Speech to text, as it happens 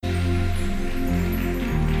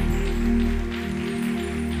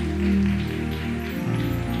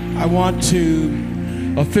I want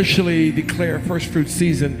to officially declare first fruit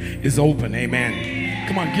season is open. Amen.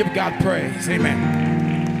 Come on, give God praise. Amen.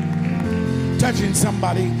 Touching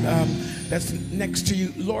somebody that's next to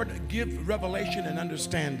you. Lord, give revelation and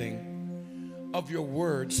understanding of your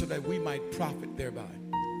word so that we might profit thereby.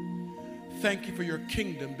 Thank you for your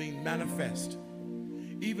kingdom being manifest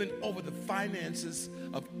even over the finances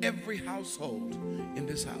of every household in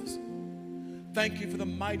this house. Thank you for the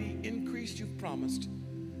mighty increase you've promised,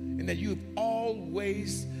 and that you've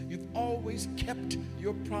always kept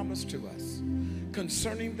your promise to us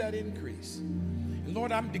concerning that increase. And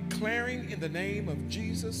Lord, I'm declaring in the name of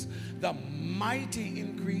Jesus the mighty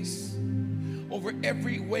increase over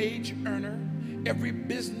every wage earner, every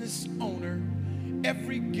business owner,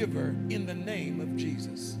 every giver in the name of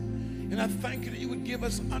Jesus. And I thank you that you would give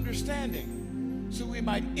us understanding so we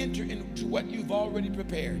might enter into what you've already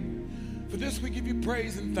prepared. For this we give you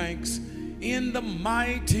praise and thanks in the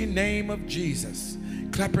mighty name of Jesus.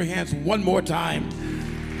 Clap your hands one more time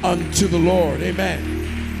unto the Lord. Amen.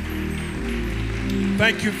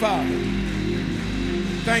 Thank you, Father.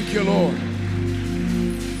 Thank you, Lord.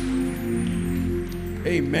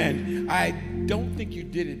 Amen. I don't think you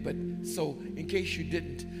did it, but so in case you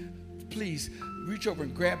didn't, please reach over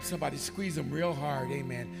and grab somebody, squeeze them real hard.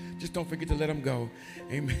 Amen. Just don't forget to let them go.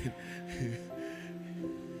 Amen.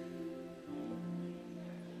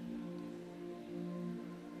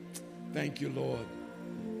 Thank you, Lord.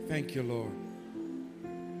 Thank you, Lord.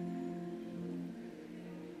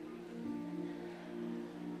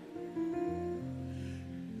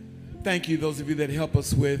 Thank you, those of you that help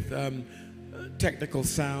us with technical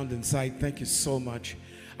sound and sight. Thank you so much.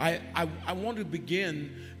 I want to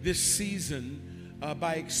begin this season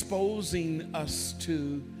by exposing us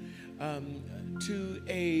to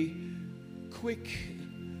a quick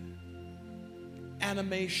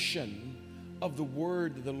animation of the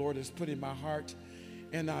word that the Lord has put in my heart.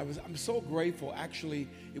 And I'm so grateful. Actually,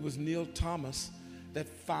 it was Neil Thomas that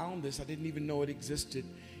found this. I didn't even know it existed.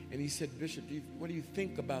 And he said, Bishop, what do you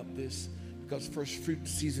think about this? Because first fruit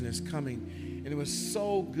season is coming. And it was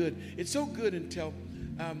so good. It's so good until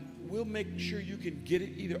we'll make sure you can get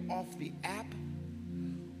it either off the app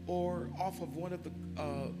or off of one of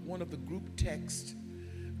the group texts,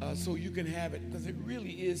 so you can have it, because it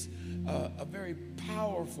really is a very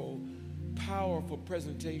powerful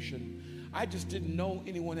presentation. I just didn't know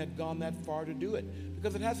anyone had gone that far to do it,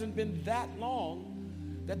 because it hasn't been that long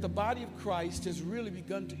that the body of Christ has really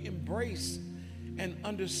begun to embrace and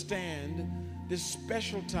understand this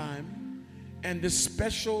special time and this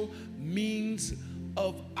special means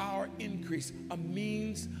of our increase, a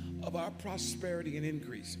means of our prosperity and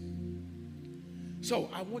increase. So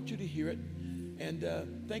I want you to hear it, and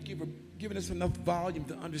thank you for giving us enough volume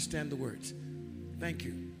to understand the words. Thank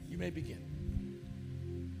you. You may begin.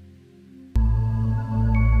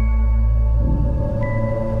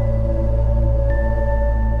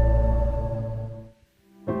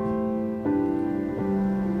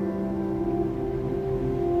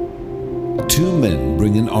 Two men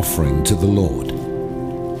bring an offering to the Lord,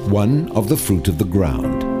 one of the fruit of the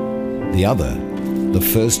ground, the other the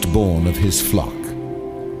firstborn of his flock.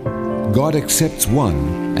 God accepts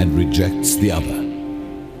one and rejects the other.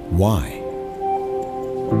 Why?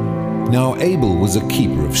 Now Abel was a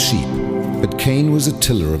keeper of sheep, but Cain was a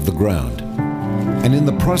tiller of the ground. And in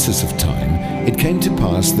the process of time, it came to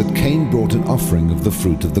pass that Cain brought an offering of the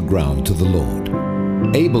fruit of the ground to the Lord.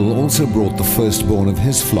 Abel also brought the firstborn of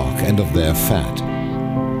his flock and of their fat.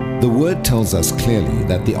 The word tells us clearly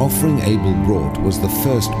that the offering Abel brought was the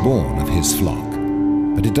firstborn of his flock.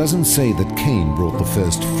 But it doesn't say that Cain brought the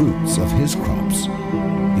first fruits of his crops.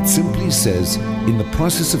 It simply says, in the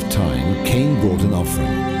process of time, Cain brought an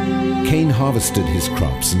offering. Cain harvested his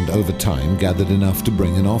crops and over time gathered enough to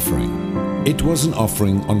bring an offering. It was an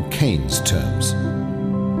offering on Cain's terms.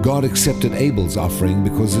 God accepted Abel's offering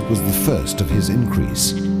because it was the first of his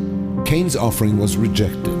increase. Cain's offering was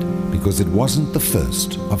rejected because it wasn't the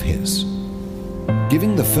first of his.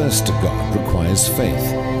 Giving the first to God requires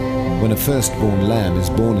faith. When a firstborn lamb is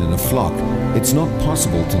born in a flock, it's not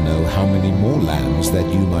possible to know how many more lambs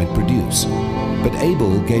that you might produce. But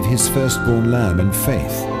Abel gave his firstborn lamb in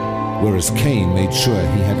faith, whereas Cain made sure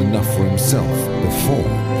he had enough for himself before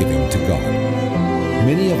giving to God.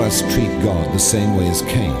 Many of us treat God the same way as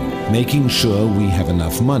Cain, making sure we have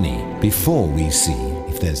enough money before we see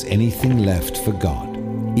if there's anything left for God.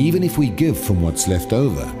 Even if we give from what's left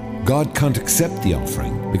over, God can't accept the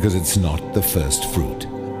offering because it's not the first fruit.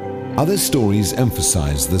 Other stories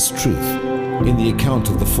emphasize this truth. In the account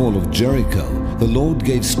of the fall of Jericho, the Lord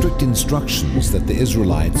gave strict instructions that the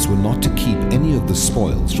Israelites were not to keep any of the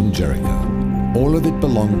spoils from Jericho. All of it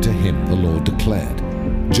belonged to him, the Lord declared.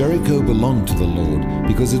 Jericho belonged to the Lord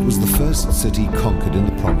because it was the first city conquered in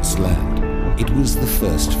the promised land. It was the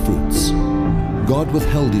first fruits. God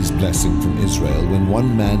withheld his blessing from Israel when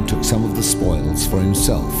one man took some of the spoils for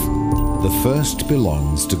himself. The first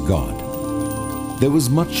belongs to God. There was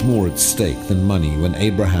much more at stake than money when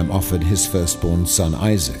Abraham offered his firstborn son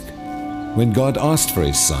Isaac. When God asked for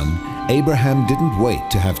his son, Abraham didn't wait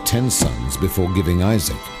to have 10 sons before giving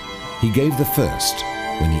Isaac. He gave the first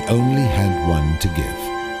when he only had one to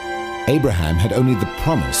give. Abraham had only the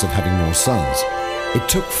promise of having more sons. It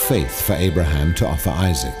took faith for Abraham to offer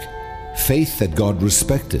Isaac, faith that God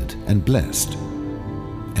respected and blessed.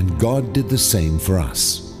 And God did the same for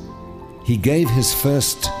us. He gave his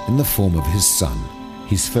first in the form of his son,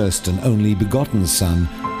 his first and only begotten son,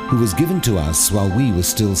 who was given to us while we were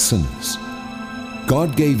still sinners.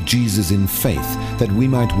 God gave Jesus in faith that we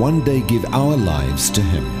might one day give our lives to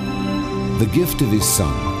him. The gift of his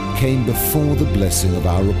son came before the blessing of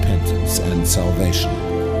our repentance and salvation.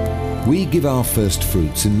 We give our first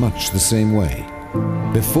fruits in much the same way.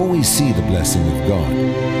 Before we see the blessing of God,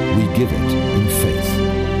 we give it in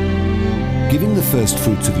faith. Giving the first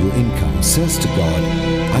fruits of your income says to God,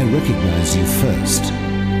 I recognize you first.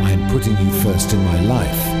 I am putting you first in my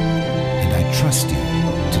life, and I trust you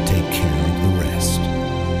to take care of the rest.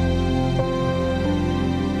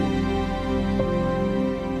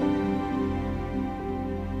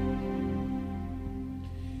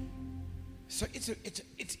 So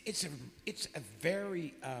it's a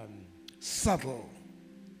very subtle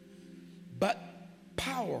but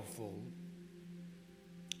powerful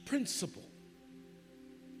principle.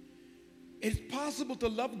 It's possible to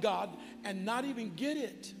love God and not even get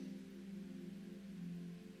it.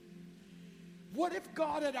 What if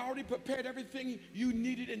God had already prepared everything you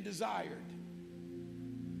needed and desired,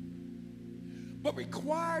 but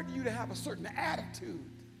required you to have a certain attitude,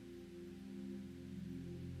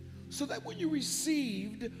 so that when you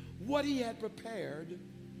received what he had prepared,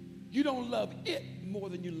 you don't love it more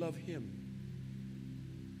than you love him?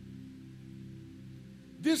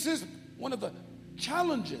 This is one of the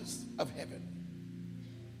challenges of heaven.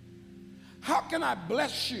 How can I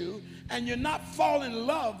bless you and you're not fall in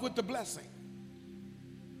love with the blessing,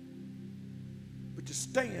 but you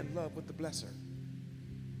stay in love with the blesser?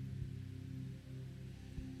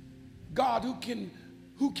 God who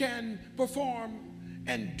can perform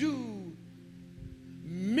and do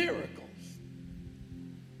miracles.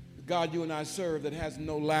 The God you and I serve that has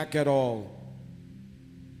no lack at all.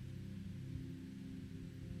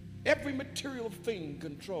 Every material thing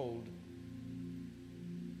controlled,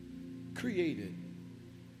 created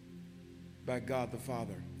by God the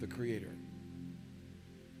Father, the Creator.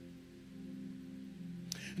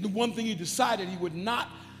 And the one thing he decided he would not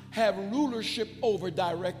have rulership over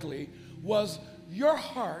directly was your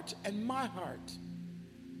heart and my heart.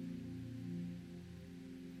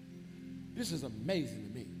 This is amazing to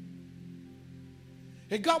me.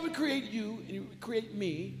 That God would create you and he would create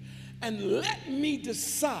me and let me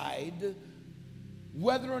decide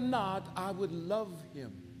whether or not I would love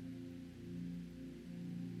him.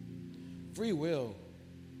 Free will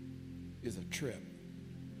is a trip.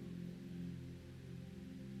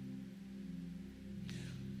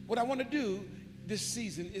 What I want to do this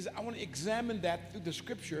season is I want to examine that through the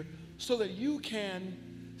scripture so that you can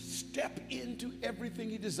step into everything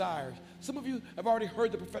he desires. Some of you have already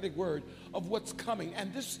heard the prophetic word of what's coming,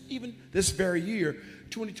 and even this very year,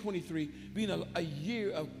 2023, being a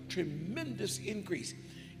year of tremendous increase.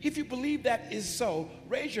 If you believe that is so,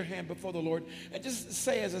 raise your hand before the Lord and just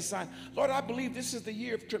say as a sign, Lord, I believe this is the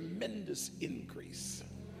year of tremendous increase.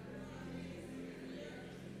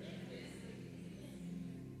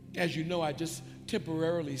 As you know, I just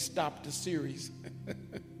temporarily stopped the series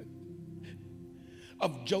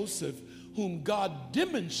of Joseph, whom God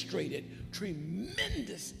demonstrated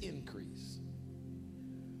tremendous increase.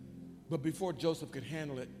 But before Joseph could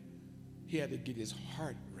handle it, he had to get his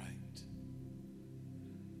heart right.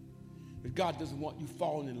 But God doesn't want you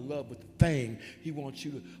falling in love with the thing. He wants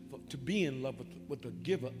you to be in love with the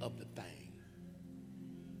giver of the thing.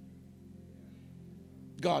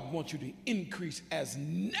 God wants you to increase as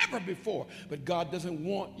never before, but God doesn't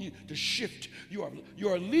want you to shift your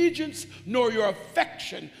allegiance nor your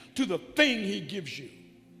affection to the thing he gives you,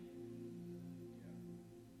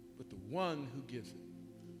 but the one who gives it.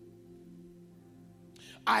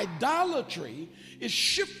 Idolatry is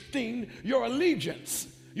shifting your allegiance,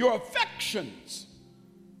 your affections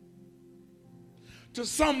to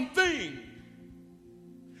something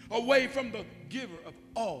away from the giver of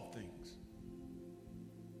all things.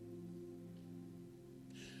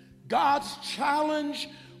 God's challenge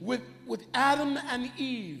with Adam and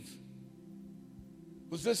Eve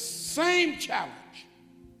was the same challenge.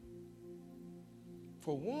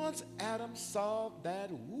 For once Adam saw that,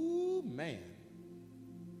 woo, man,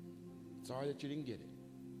 sorry that you didn't get it.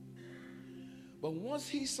 But once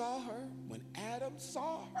he saw her, when Adam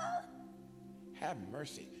saw her, have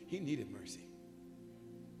mercy. He needed mercy.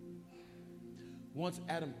 Once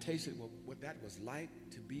Adam tasted what that was like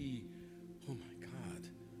to be, oh my God,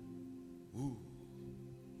 ooh,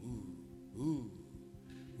 ooh, ooh,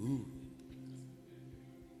 ooh.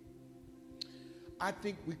 I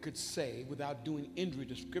think we could say, without doing injury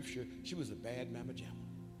to Scripture, she was a bad mama jamma.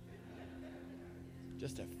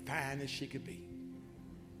 Just as fine as she could be.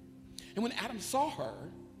 And when Adam saw her,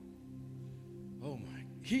 oh my,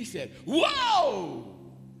 he said, whoa,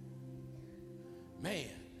 man.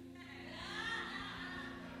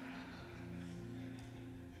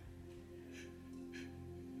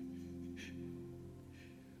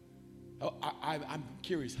 Oh, I'm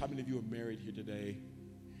curious, how many of you are married here today?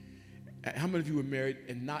 How many of you are married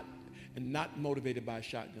and not motivated by a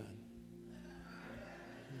shotgun?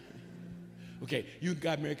 Okay, you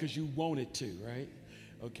got married because you wanted to, right?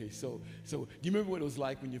 Okay, so do you remember what it was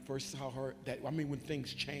like when you first saw her? When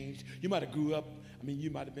things changed, you might have grew up.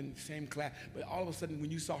 You might have been in the same class, but all of a sudden,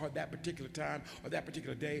 when you saw her that particular time, or that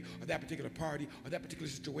particular day, or that particular party, or that particular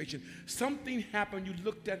situation, something happened. You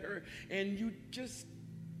looked at her, and you just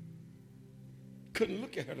couldn't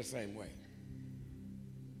look at her the same way.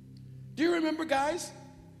 Do you remember, guys?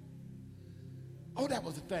 Oh, that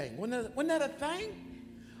was a thing. Wasn't that a thing?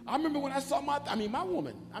 I remember when I saw my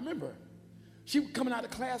woman. I remember. She was coming out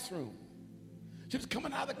of the classroom. She was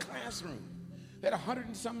coming out of the classroom. They had 100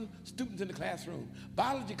 and some students in the classroom.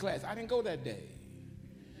 Biology class. I didn't go that day.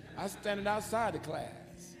 I was standing outside the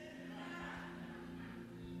class.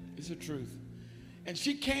 It's the truth. And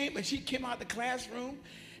she came out of the classroom,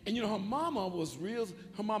 and her mama was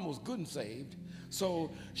good and saved.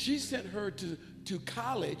 So she sent her to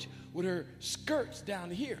college with her skirts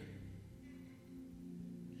down here.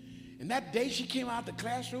 And that day she came out of the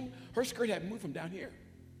classroom, her skirt had moved from down here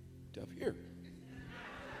to up here.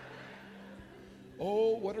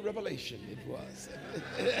 Oh, what a revelation it was.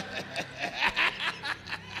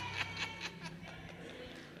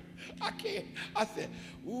 I said,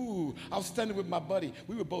 ooh, I was standing with my buddy.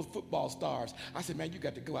 We were both football stars. I said, man, you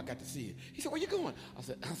got to go. I got to see it. He said, where you going? I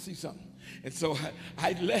said, I'll see something. And so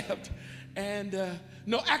I left. And I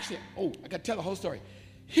got to tell the whole story.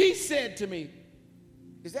 He said to me,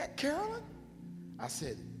 is that Carolyn? I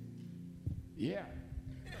said, yeah.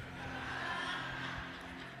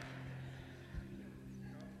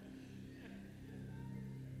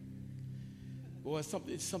 Boy,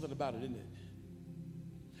 it's something about it, isn't it?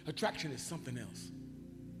 Attraction is something else.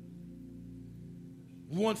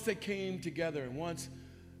 Once they came together and once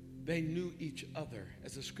they knew each other,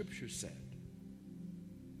 as the scripture said,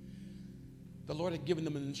 the Lord had given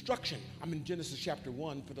them an instruction. I'm in Genesis chapter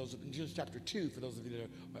 1, Genesis chapter 2, for those of you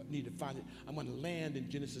that need to find it. I'm going to land in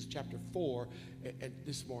Genesis chapter 4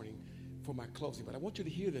 this morning for my closing. But I want you to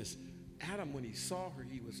hear this. Adam, when he saw her,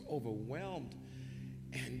 he was overwhelmed.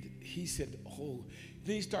 And he said, oh,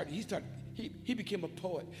 then he became a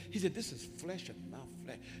poet. He said, this is flesh of my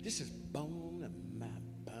flesh. This is bone of my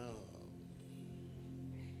bone.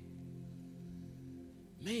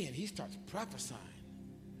 Man, he starts prophesying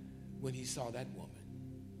when he saw that woman.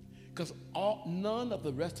 Because none of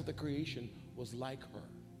the rest of the creation was like her.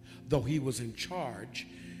 Though he was in charge,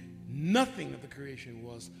 nothing of the creation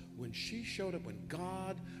was. When she showed up, when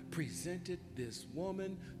God presented this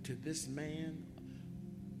woman to this man,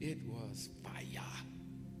 it was fire.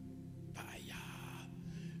 Fire.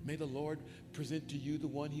 May the Lord present to you the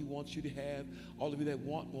one he wants you to have. All of you that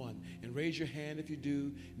want one. And raise your hand if you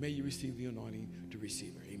do. May you receive the anointing to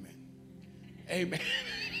receive her. Amen. Amen.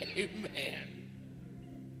 Amen.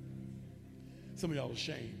 Some of y'all are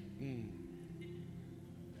ashamed.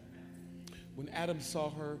 When Adam saw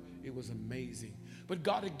her, it was amazing. But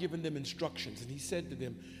God had given them instructions, and he said to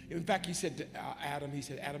them, in fact, he said to Adam,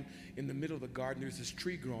 Adam, in the middle of the garden, there's this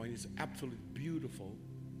tree growing. It's absolutely beautiful.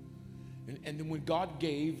 And then when God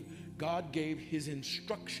gave his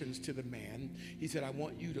instructions to the man, he said, I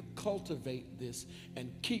want you to cultivate this and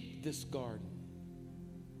keep this garden.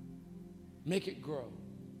 Make it grow.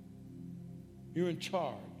 You're in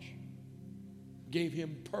charge. Gave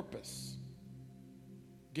him purpose.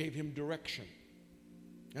 Gave him direction.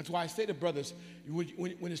 That's why I say to brothers,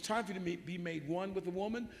 when it's time for you to be made one with a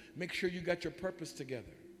woman, make sure you got your purpose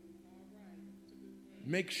together.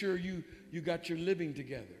 Make sure you got your living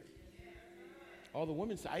together. All the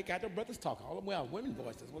women say, I got their brothers talking. All the women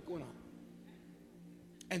voices. What's going on?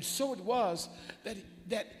 And so it was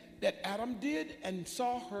that Adam did and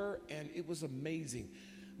saw her, and it was amazing.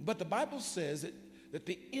 But the Bible says that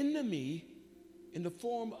the enemy, in the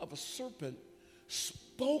form of a serpent,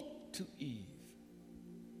 spoke to Eve.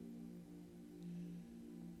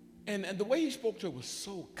 And the way he spoke to her was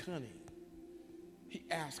so cunning. He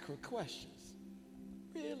asked her questions.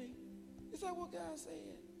 Really? Is that what God said?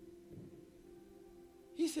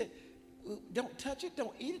 He said, don't touch it,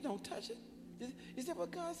 don't eat it, don't touch it. Is that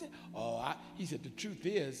what God said? He said, the truth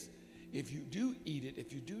is, if you do eat it,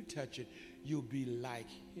 if you do touch it, you'll be like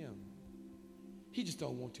him. He just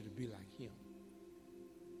don't want you to be like him.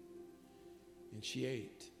 And she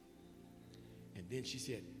ate. And then she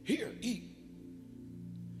said, here, eat.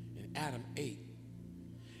 And Adam ate.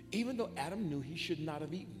 Even though Adam knew he should not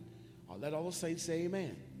have eaten. I'll let all the saints say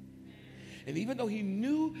amen. And even though he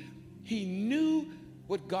knew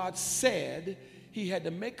what God said, he had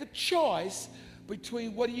to make a choice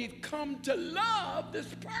between what he had come to love this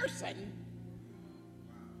person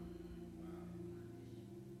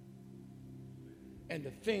and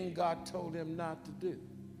the thing God told him not to do.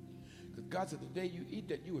 Because God said, the day you eat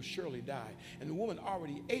that, you will surely die. And the woman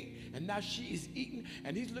already ate, and now she is eating,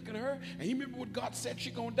 and he's looking at her, and he remembered what God said,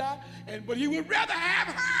 she's going to die, but he would rather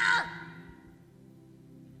have her.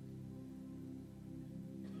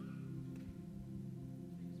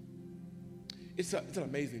 It's an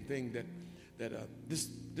amazing thing that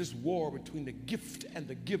this war between the gift and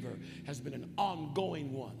the giver has been an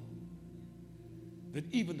ongoing one. That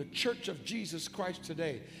even the church of Jesus Christ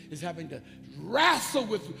today is having to wrestle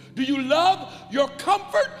with, do you love your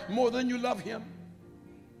comfort more than you love him?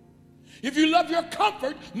 If you love your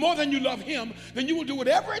comfort more than you love him, then you will do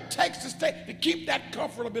whatever it takes to keep that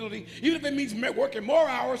comfortability, even if it means working more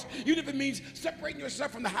hours, even if it means separating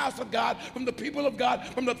yourself from the house of God, from the people of God,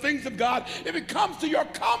 from the things of God. If it comes to your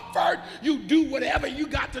comfort, you do whatever you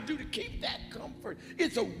got to do to keep that comfort.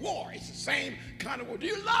 It's a war. It's the same kind of war. Do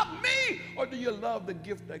you love me, or do you love the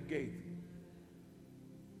gift I gave you?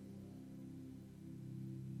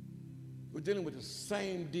 We're dealing with the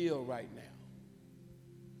same deal right now.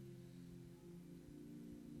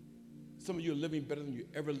 Some of you are living better than you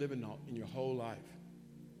ever lived in your whole life.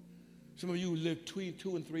 Some of you live 2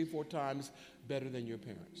 and 3, 4 times better than your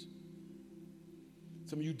parents.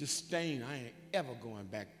 Some of you disdain, I ain't ever going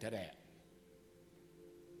back to that.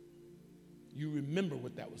 You remember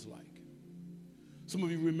what that was like. Some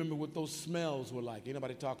of you remember what those smells were like. Ain't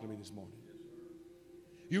nobody talking to me this morning.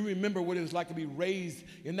 You remember what it was like to be raised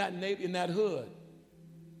in that hood.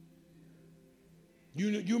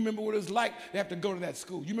 You remember what it was like to have to go to that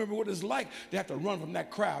school. You remember what it was like to have to run from that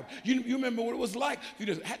crowd. You remember what it was like you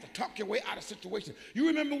just had to talk your way out of situations. You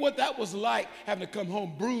remember what that was like, having to come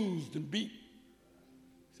home bruised and beat.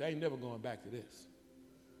 See, I ain't never going back to this.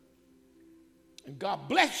 And God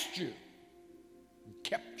blessed you and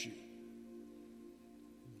kept you.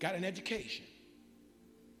 Got an education.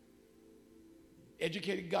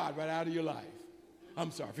 Educated God right out of your life.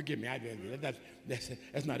 I'm sorry, forgive me.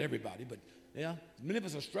 That's not everybody, but yeah, many of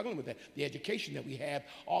us are struggling with that. The education that we have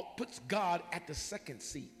puts God at the second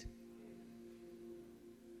seat.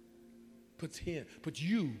 Puts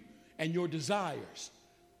you and your desires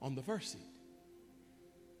on the first seat.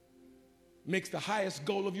 Makes the highest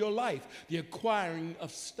goal of your life the acquiring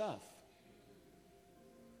of stuff.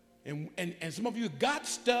 And some of you got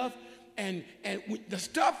stuff, and the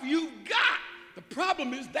stuff you've got, the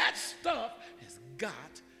problem is that stuff has got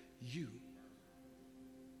you.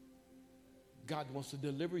 God wants to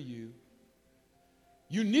deliver you.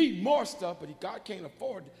 You need more stuff, but God can't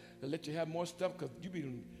afford to let you have more stuff because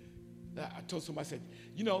I told somebody, I said,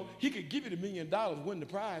 he could give you $1 million, win the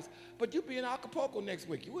prize, but you be in Acapulco next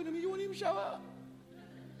week. You wouldn't even show up.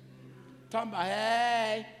 Talking about,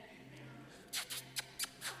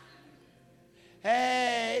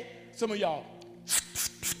 hey, some of y'all,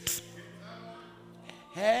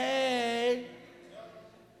 hey.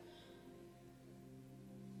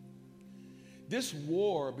 This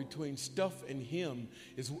war between stuff and him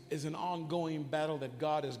is an ongoing battle that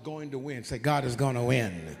God is going to win. Say, God is going to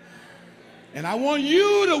win. And I want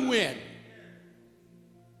you to win.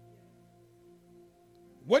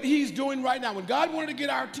 What he's doing right now, when God wanted to get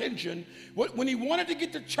our attention, when he wanted to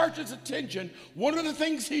get the church's attention, one of the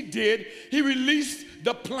things he did, he released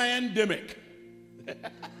the pandemic.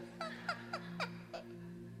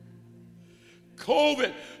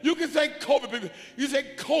 COVID. You can say COVID, people. You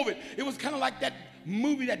say COVID. It was kind of like that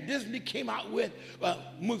movie that Disney came out with,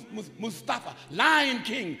 Mustafa, Lion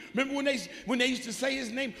King. Remember when they used to say his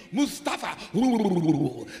name? Mustafa.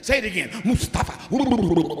 Say it again. Mustafa.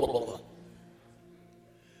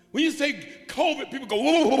 When you say COVID, people go,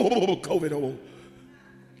 COVID.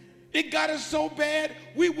 It got us so bad,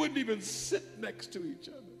 we wouldn't even sit next to each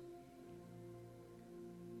other.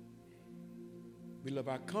 We love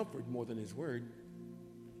our comfort more than his word.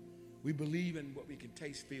 We believe in what we can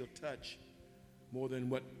taste, feel, touch more than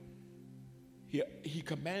what he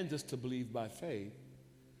commands us to believe by faith.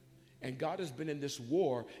 And God has been in this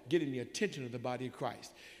war getting the attention of the body of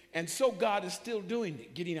Christ. And so God is still doing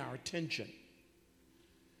it, getting our attention.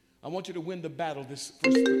 I want you to win the battle this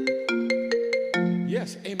first.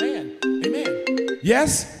 Yes, amen, amen.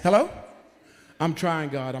 Yes, hello? I'm trying,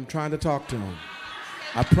 God. I'm trying to talk to him.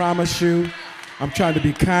 I promise you, I'm trying to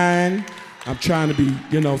be kind. I'm trying to be,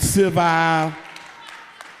 civil.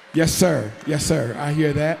 Yes, sir. Yes, sir. I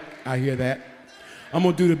hear that. I hear that. I'm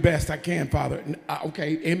going to do the best I can, Father.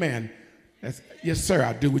 Okay, amen. Yes, sir.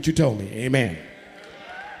 I'll do what you told me. Amen.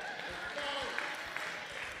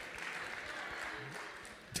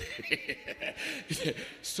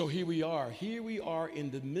 So here we are. Here we are in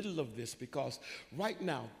the middle of this because right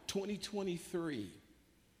now, 2023,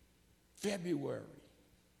 February.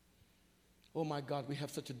 Oh my God, we have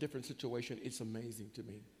such a different situation. It's amazing to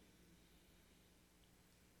me.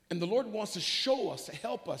 And the Lord wants to show us, to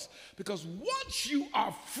help us, because once you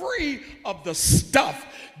are free of the stuff,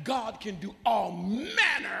 God can do all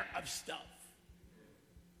manner of stuff.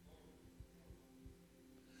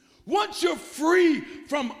 Once you're free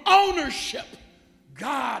from ownership,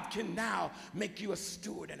 God can now make you a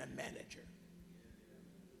steward and a manager.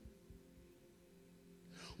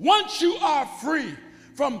 Once you are free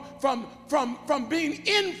from being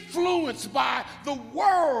influenced by the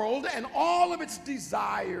world and all of its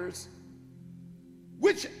desires,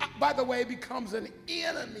 which, by the way, becomes an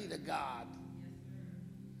enemy to God.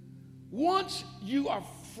 Once you are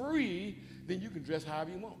free, then you can dress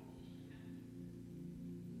however you want.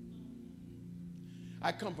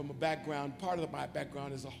 I come from a background, part of my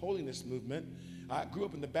background is a holiness movement. I grew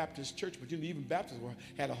up in the Baptist church, but even Baptists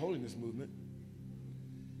had a holiness movement.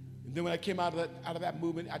 And then when I came out of that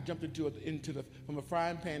movement, I jumped from a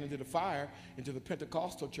frying pan into the fire, into the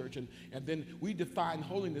Pentecostal church. And then we defined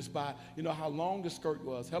holiness by, how long the skirt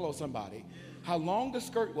was. Hello, somebody. How long the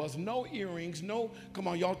skirt was. No earrings. Come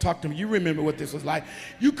on, y'all talk to me. You remember what this was like.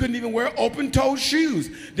 You couldn't even wear open-toed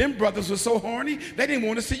shoes. Them brothers were so horny, they didn't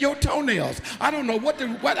want to see your toenails. I don't know what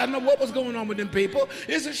was going on with them people.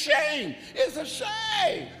 It's a shame. It's a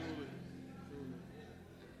shame.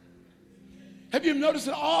 Have you noticed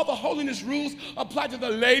that all the holiness rules apply to the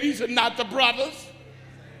ladies and not the brothers?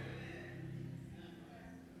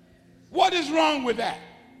 What is wrong with that?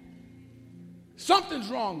 Something's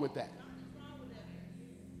wrong with that.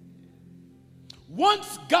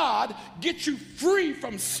 Once God gets you free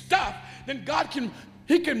from stuff, then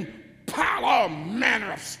he can pile all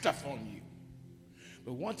manner of stuff on you.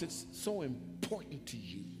 But once it's so important to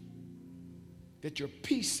you that your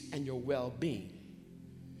peace and your well-being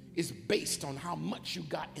is based on how much you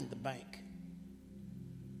got in the bank,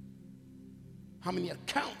 how many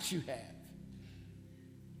accounts you have.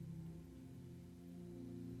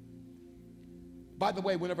 By the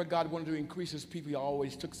way, whenever God wanted to increase his people, he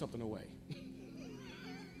always took something away.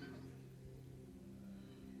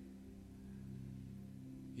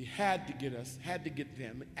 He had to get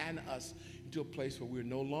them and us into a place where we're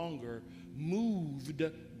no longer moved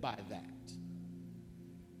by that.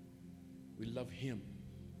 We love him.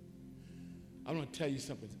 I'm going to tell you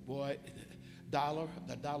something. Boy,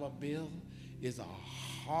 the dollar bill is a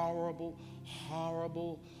horrible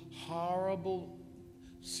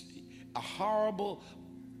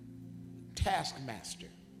taskmaster.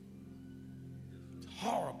 It's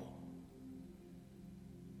horrible.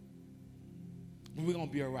 But we're going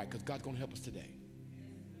to be all right because God's going to help us today.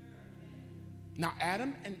 Now,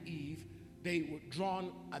 Adam and Eve, they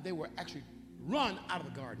were actually run out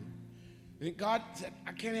of the garden. And God said,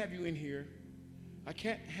 I can't have you in here. I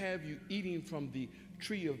can't have you eating from the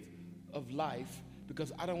tree of life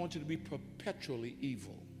because I don't want you to be perpetually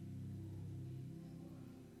evil.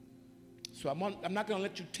 So I'm not going to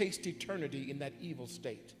let you taste eternity in that evil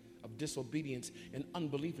state of disobedience and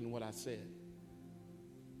unbelief in what I said.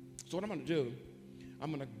 So what I'm going to do,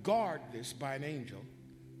 I'm going to guard this by an angel.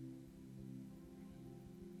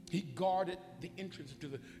 He guarded the entrance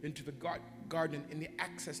into the garden and the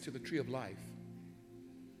access to the tree of life.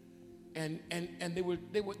 And they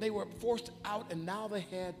were forced out, and now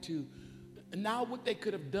what they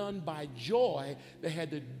could have done by joy, they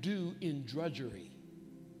had to do in drudgery.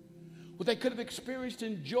 What they could have experienced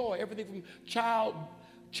in joy, everything from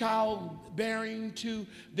childbearing to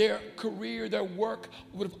their career, their work,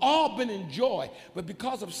 would have all been in joy. But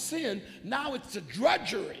because of sin, now it's a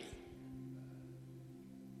drudgery.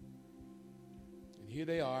 And here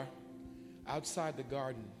they are, outside the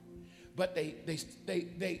garden, but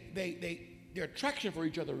their attraction for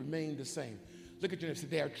each other remained the same. Look at your neighbor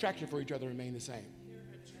and say, their attraction for each other remained the same.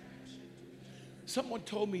 Someone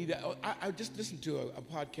told me that, I just listened to a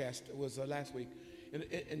podcast, it was last week,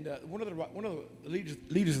 and one of the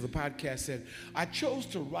leaders of the podcast said, I chose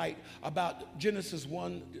to write about Genesis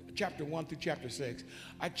 1, chapter 1 through chapter 6.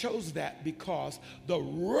 I chose that because the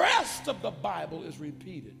rest of the Bible is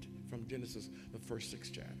repeated from Genesis, the first six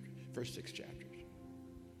chapters.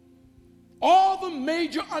 All the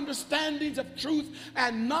major understandings of truth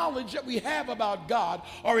and knowledge that we have about God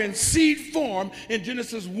are in seed form in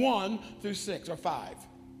Genesis 1 through 6 or 5.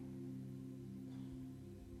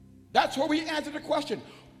 That's where we answer the question,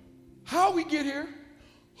 how we get here,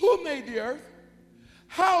 who made the earth,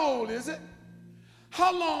 how old is it,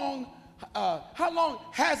 how long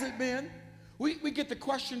has it been? We get the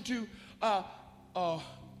question to,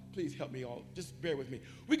 please help me all, just bear with me.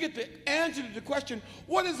 We get the answer to the question,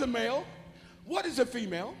 what is a male? What is a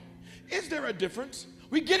female? Is there a difference?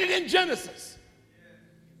 We get it in Genesis.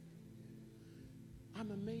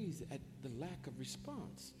 I'm amazed at the lack of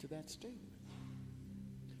response to that statement.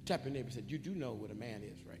 Tap your neighbor and said, you do know what a man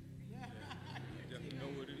is, right? You definitely know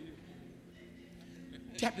what it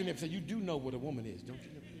is. Tap your neighbor and say, you do know what a woman is, don't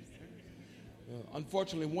you know?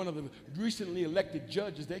 Unfortunately, one of the recently elected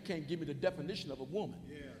judges, they can't give me the definition of a woman.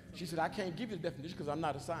 She said, I can't give you the definition because I'm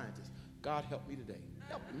not a scientist. God help me today.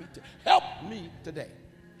 Help me today.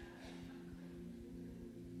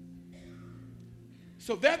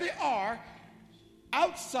 So there they are,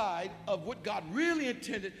 outside of what God really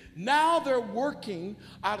intended. Now they're working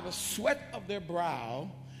out of the sweat of their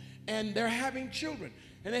brow, and they're having children.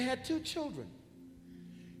 And they had 2 children.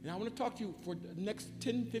 And I want to talk to you for the next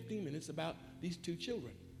 10, 15 minutes about these 2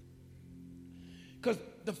 children. Because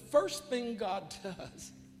the first thing God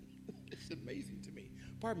does, it's amazing to me.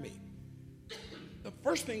 Pardon me. The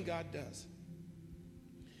first thing God does,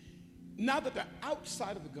 now that they're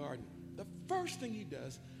outside of the garden, the first thing he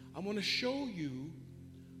does, I want to show you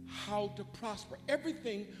how to prosper.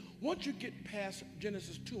 Everything, once you get past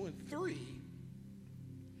Genesis 2 and 3,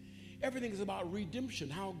 everything is about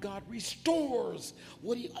redemption, how God restores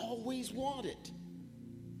what he always wanted.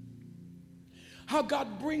 How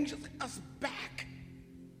God brings us back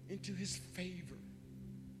into his favor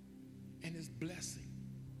and his blessing.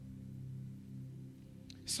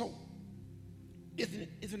 So, isn't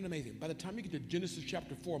it amazing? By the time you get to Genesis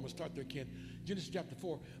chapter 4, I'm going to start there, Ken. Genesis chapter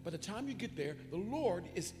 4. By the time you get there, the Lord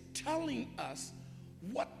is telling us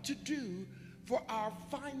what to do for our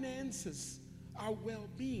finances, our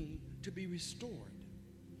well-being to be restored.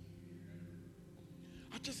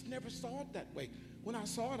 I just never saw it that way. When I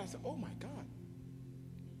saw it, I said, oh my God.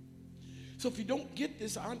 So if you don't get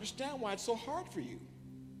this, I understand why it's so hard for you.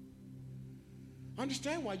 I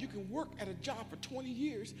understand why you can work at a job for 20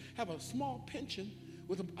 years, have a small pension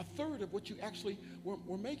with a third of what you actually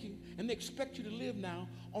were making, and they expect you to live now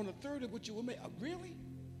on a third of what you were making. Really?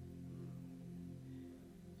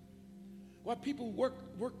 While people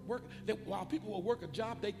while people will work a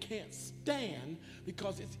job they can't stand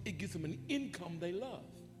because it gives them an income they love.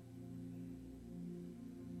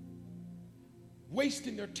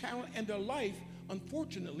 Wasting their talent and their life,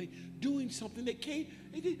 unfortunately, doing something they can't,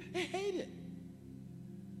 they hate it.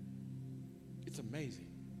 It's amazing.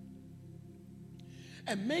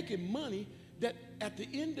 And making money that at the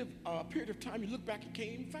end of a period of time, you look back, you can't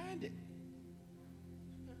even find it.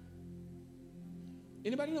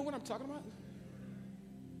 Anybody know what I'm talking about?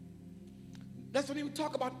 Let's don't even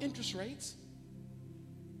talk about interest rates.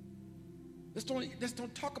 Let's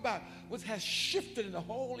don't talk about what has shifted in the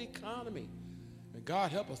whole economy. And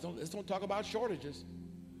God help us, let's don't talk about shortages.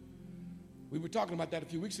 We were talking about that a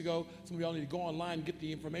few weeks ago. Some of y'all need to go online and get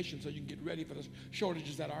the information so you can get ready for the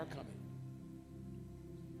shortages that are coming.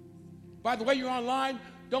 By the way, you're online,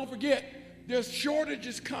 don't forget, there's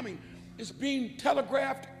shortages coming. It's being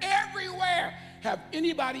telegraphed everywhere. Have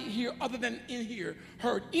anybody here, other than in here,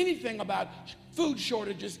 heard anything about food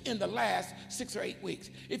shortages in the last 6 or 8 weeks?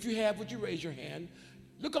 If you have, would you raise your hand?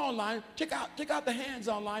 Look online, check out the hands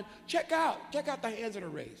online. Check out the hands that are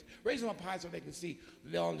raised. Raise them up high so they can see,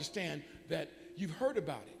 they'll understand that you've heard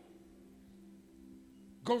about it.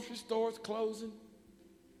 Grocery stores closing.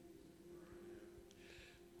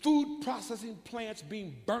 Food processing plants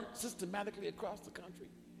being burnt systematically across the country.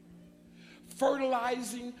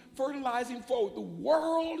 Fertilizing for the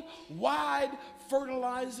worldwide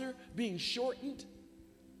fertilizer being shortened.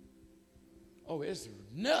 Oh, it's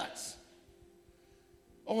nuts.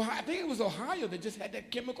 Oh, I think it was Ohio that just had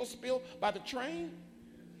that chemical spill by the train.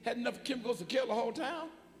 Had enough chemicals to kill the whole town,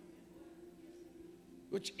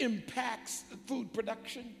 which impacts food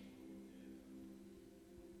production.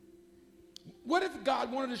 What if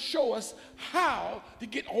God wanted to show us how to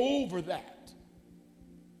get over that?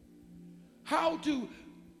 How to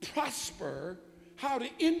prosper, how to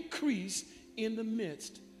increase in the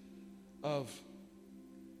midst of,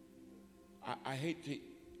 I hate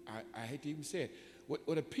to even say it,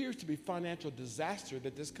 what appears to be financial disaster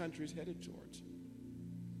that this country is headed towards.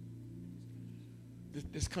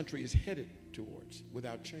 This country is headed towards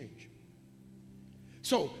without change.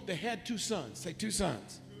 So they had two sons. Say two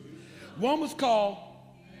sons. One was called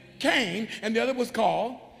Cain and the other was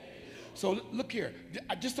called. So look here.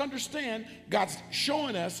 Just understand, God's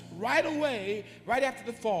showing us right away, right after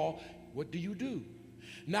the fall, what do you do?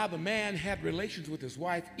 Now the man had relations with his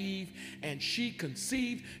wife Eve, and she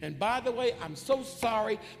conceived. And by the way, I'm so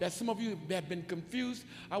sorry that some of you have been confused.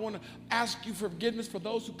 I want to ask you forgiveness for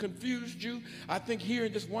those who confused you. I think here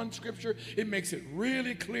in this one scripture, it makes it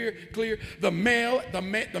really clear. The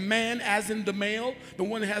man as in the male, the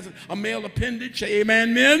one that has a male appendage, say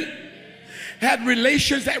amen, men. Had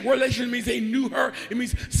relations. That word relation means they knew her. It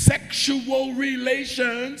means sexual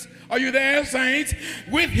relations. Are you there, saints?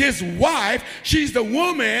 With his wife. She's the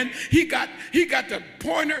woman. He got the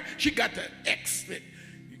pointer. She got the X.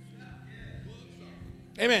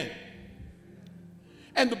 Amen.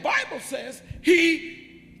 And the Bible says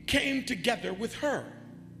he came together with her.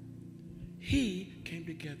 He came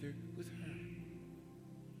together with her.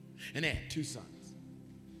 And they had two sons.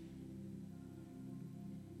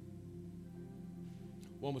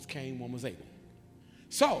 One was Cain, one was Abel.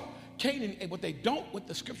 So, Cain and Abel, what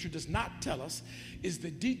the scripture does not tell us is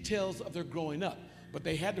the details of their growing up. But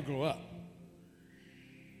they had to grow up.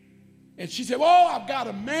 And she said, oh, I've got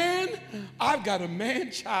a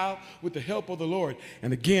man child with the help of the Lord.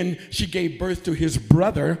 And again, she gave birth to his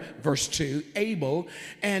brother, verse 2, Abel.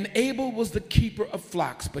 And Abel was the keeper of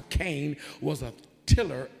flocks, but Cain was a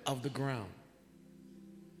tiller of the ground.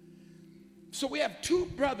 So we have two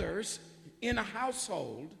brothers in a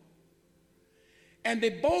household, and they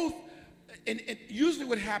both, and usually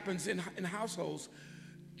what happens in households,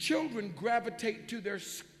 children gravitate to their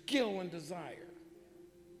skill and desire.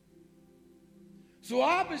 So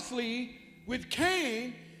obviously, with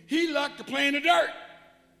Cain, he liked to play in the dirt.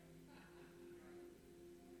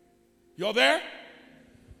 Y'all there?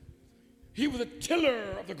 He was a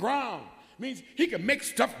tiller of the ground. Means he could make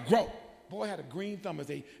stuff grow. Boy had a green thumb as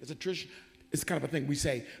a tradition. It's kind of a thing we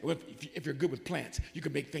say, if you're good with plants, you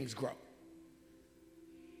can make things grow.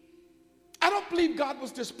 I don't believe God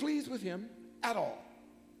was displeased with him at all.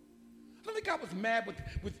 I don't think God was mad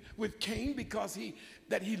with Cain because he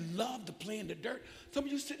loved to play in the dirt. Some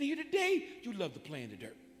of you sitting here today, you love to play in the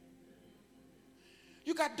dirt.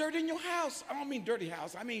 You got dirt in your house. I don't mean dirty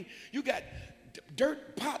house. I mean, you got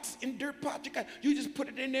dirt pots in dirt pots. You just put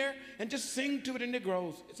it in there and just sing to it and it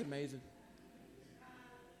grows. It's amazing.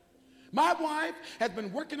 My wife has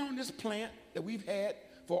been working on this plant that we've had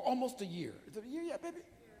for almost a year. Is it a year yet, baby?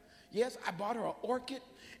 Yes, I bought her an orchid,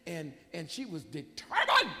 and she was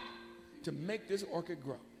determined to make this orchid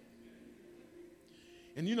grow.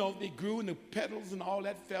 And you know, they grew and the petals and all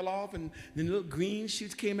that fell off and the little green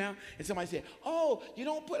shoots came out. And somebody said, oh, you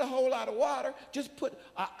don't put a whole lot of water, just put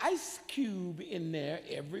an ice cube in there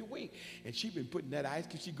every week. And she's been putting that ice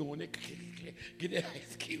cube, she go in there, get that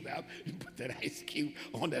ice cube out and put that ice cube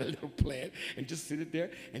on that little plant and just sit it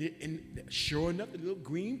there. And sure enough, the little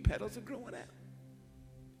green petals are growing out.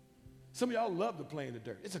 Some of y'all love to play in the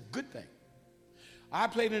dirt. It's a good thing. I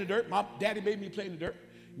played in the dirt. My daddy made me play in the dirt,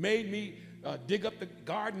 made me dig up the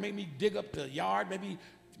garden, made me dig up the yard,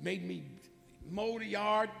 made me mow the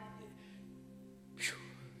yard. Whew.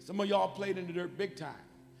 Some of y'all played in the dirt big time.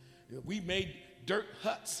 We made dirt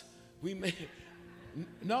huts.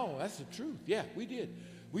 No, that's the truth. Yeah, we did.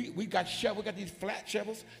 We got these flat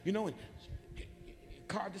shovels, you know, and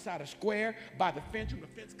carved this out a square by the fence. When the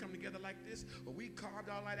fence come together like this, but we carved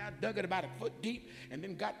all that out, dug it about a foot deep, and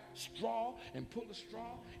then got straw and pulled the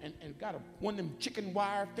straw and got one of them chicken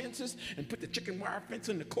wire fences and put the chicken wire fence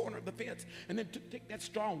in the corner of the fence, and then take that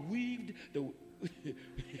straw and weaved the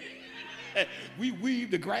we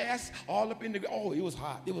weaved the grass all up in the, oh, it was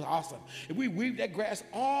hot. It was awesome. And we weaved that grass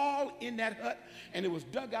all in that hut, and it was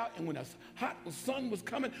dug out, and when the sun was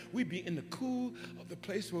coming, we'd be in the cool of the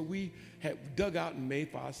place where we had dug out and made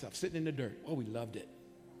for ourselves, sitting in the dirt. Oh, we loved it.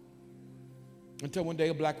 Until one day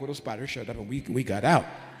a black widow spider showed up, and we got out.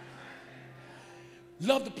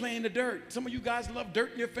 Love to play in the dirt. Some of you guys love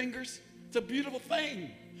dirt in your fingers. It's a beautiful thing.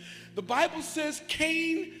 The Bible says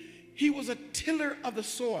Cain, he was a tiller of the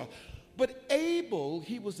soil. But Abel,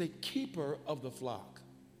 he was a keeper of the flock.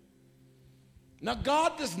 Now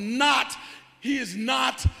God he is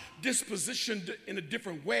not dispositioned in a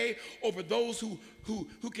different way over those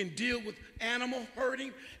who can deal with animal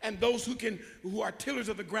herding and those who are tillers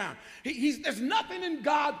of the ground. There's nothing in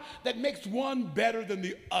God that makes one better than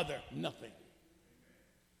the other. Nothing.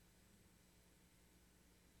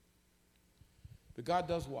 But God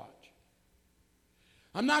does watch.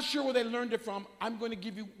 I'm not sure where they learned it from. I'm going to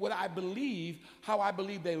give you what I believe, how I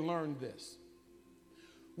believe they learned this.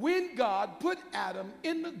 When God put Adam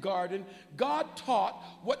in the garden, God taught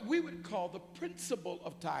what we would call the principle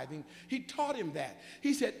of tithing. He taught him that.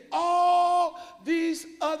 He said, all these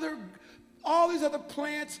other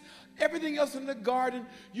plants, everything else in the garden,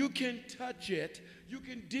 you can touch it, you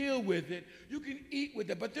can deal with it, you can eat with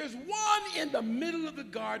it. But there's one in the middle of the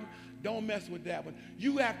garden, don't mess with that one.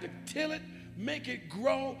 You have to till it, make it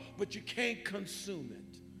grow, but you can't consume it.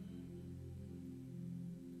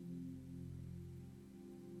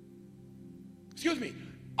 Excuse me,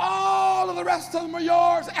 all of the rest of them are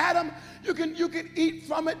yours, Adam. You can eat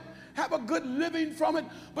from it, have a good living from it,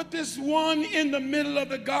 but this one in the middle of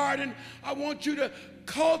the garden, I want you to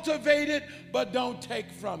cultivate it, but don't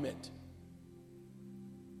take from it.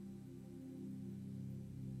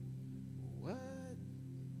 What?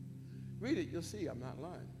 Read it, you'll see I'm not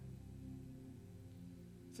lying.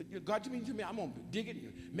 So, God, you mean to me I'm going to dig it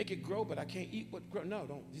and make it grow, but I can't eat what grows? No,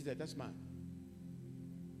 don't. He said, that's mine.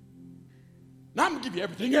 Now I'm going to give you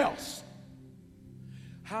everything else.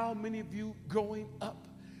 How many of you growing up,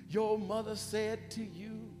 your mother said to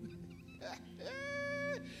you,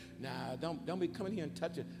 nah, don't be coming here and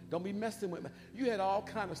touching. Don't be messing with me. You had all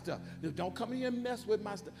kind of stuff. Don't come in here and mess with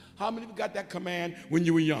my stuff. How many of you got that command when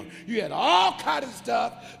you were young? You had all kind of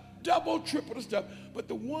stuff, double, triple the stuff. But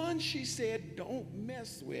the one she said don't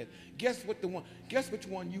mess with, guess which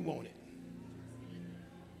one you wanted?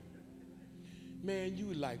 Man,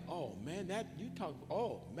 you like, oh, man,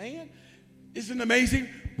 isn't it amazing?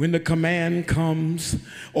 When the command comes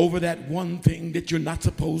over that one thing that you're not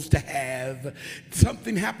supposed to have,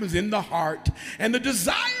 something happens in the heart, and the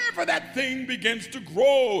desire for that thing begins to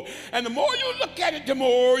grow. And the more you look at it, the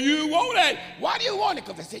more you want it. Why do you want it?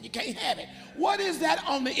 Because they said you can't have it. What is that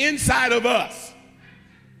on the inside of us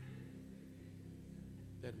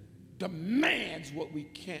that demands what we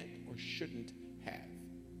can't or shouldn't have?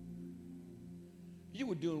 You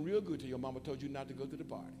were doing real good till your mama told you not to go to the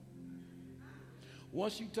party.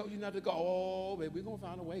 Once she told you not to go, oh, baby, we're going to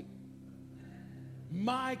find a way.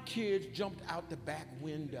 My kids jumped out the back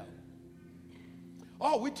window.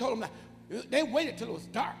 Oh, we told them that. They waited till it was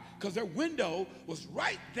dark because their window was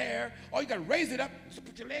right there. Oh, you got to raise it up, so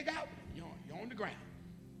put your leg out, you're on the ground.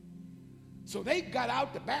 So they got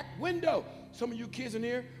out the back window. Some of you kids in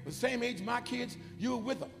here were the same age my kids. You were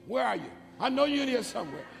with them. Where are you? I know you're in here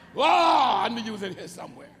somewhere. Oh, I knew you was in here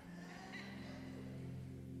somewhere.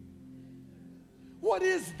 What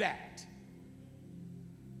is that?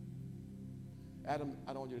 Adam,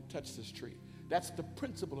 I don't want you to touch this tree. That's the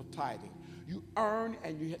principle of tithing. You earn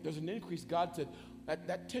and there's an increase. God said,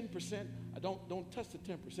 that 10%, don't touch the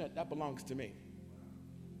 10%. That belongs to me.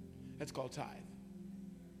 That's called tithe.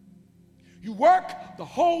 You work the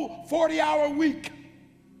whole 40-hour week.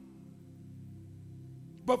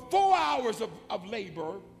 But 4 hours of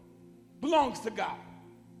labor belongs to God.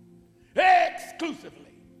 Exclusively.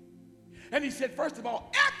 And he said, first of all,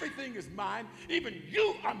 everything is mine. Even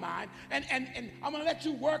you are mine. And I'm going to let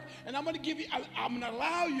you work, and I'm going to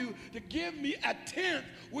allow you to give me a tenth,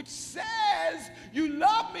 which says you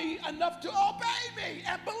love me enough to obey me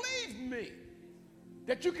and believe me.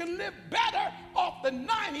 That you can live better off the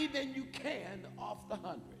 90 than you can off the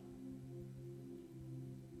 100.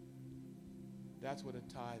 That's what a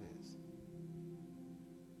tithe is.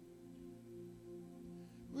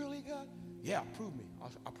 Really, God? Yeah, prove me.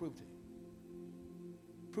 I'll prove to you.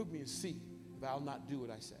 Prove me and see if I'll not do what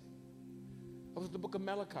I say. That's what the book of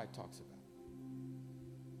Malachi talks about.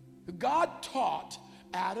 God taught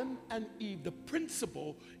Adam and Eve the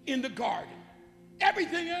principle in the garden.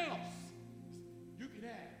 Everything else you can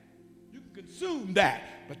have. You can consume that.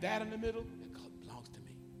 But that in the middle, it belongs to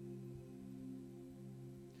me.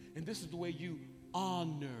 And this is the way you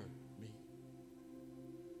honor me.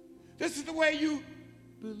 This is the way you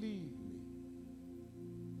believe me.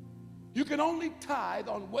 You can only tithe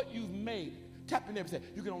on what you've made. Tap your neighbor and say,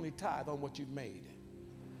 you can only tithe on what you've made.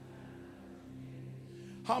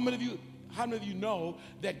 How many of you know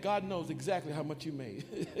that God knows exactly how much you made?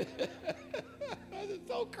 It's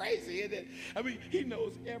so crazy, isn't it? I mean, he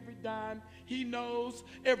knows every dime. He knows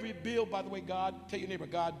every bill. By the way, tell your neighbor,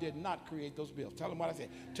 God did not create those bills. Tell him what I said.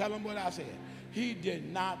 Tell him what I said. He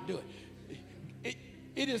did not do it.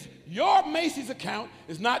 It is your Macy's account.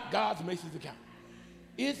 It's not God's Macy's account.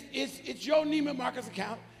 It's your Neiman Marcus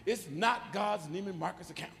account. It's not God's Neiman Marcus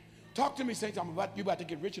account. Talk to me, saints. You're about to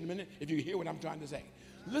get rich in a minute if you hear what I'm trying to say.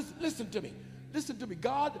 Listen to me. Listen to me.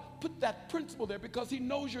 God put that principle there because he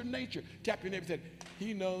knows your nature. Tap your neighbor and say,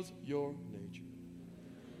 he knows your nature.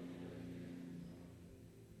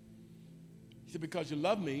 He said, because you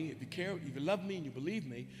love me, if you love me and you believe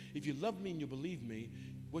me, if you love me and you believe me,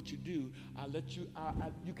 what you do, I'll let you,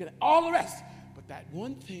 you can, all the rest. But that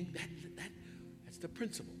one thing, that's the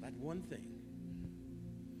principle, that one thing.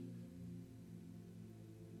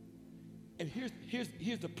 And here's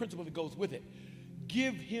the principle that goes with it.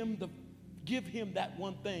 Give him that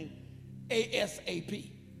one thing ASAP.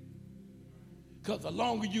 Because the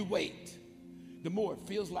longer you wait, the more it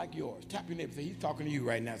feels like yours. Tap your neighbor and say, he's talking to you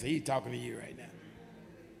right now. Say, he's talking to you right now.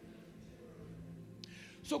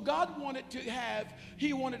 So God wanted to have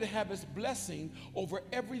his blessing over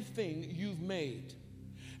everything you've made.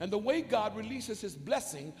 And the way God releases his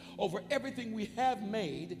blessing over everything we have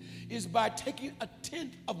made is by taking a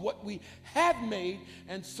tenth of what we have made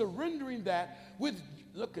and surrendering that with,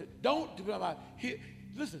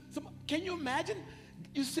 can you imagine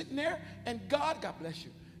you sitting there and God bless you,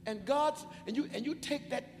 and you take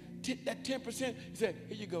that 10%, you say,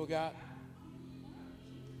 here you go, God.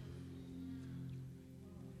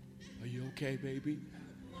 Are you okay, baby?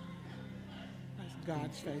 That's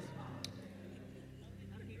God's face.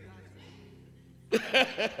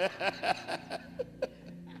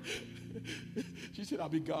 She said, I'll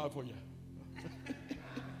be God for you.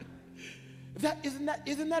 Isn't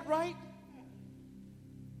that right?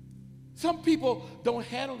 Some people don't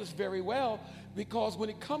handle this very well because when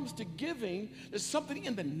it comes to giving, there's something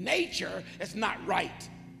in the nature that's not right.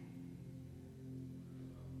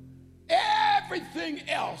 Everything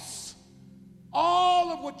else,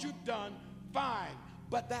 all of what you've done, fine.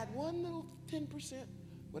 But that one little 10%,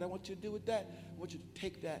 what I want you to do with that, I want you to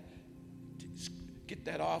take that, get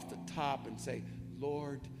that off the top and say,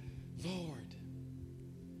 Lord, Lord.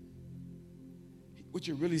 What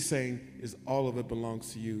you're really saying is all of it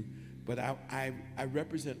belongs to you, but I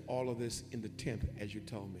represent all of this in the 10th as you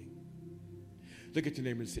told me. Look at your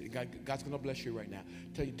neighbor and say, God's going to bless you right now.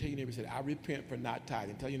 Tell your neighbor, say, I repent for not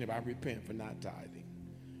tithing. Tell your neighbor, I repent for not tithing.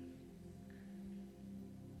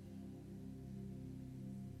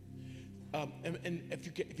 And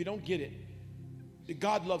if you don't get it,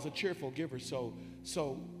 God loves a cheerful giver. So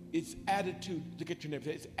it's attitude. Look at your neighbor.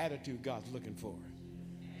 It's attitude God's looking for.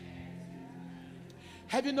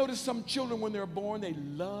 Have you noticed some children when they're born, they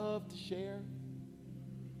love to share?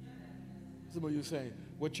 Some of you are saying,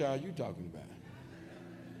 what child are you talking about?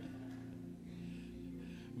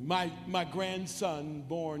 My grandson,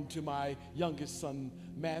 born to my youngest son,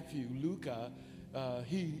 Matthew, Luca,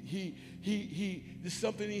 there's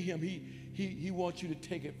something in him. He wants you to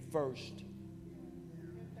take it first.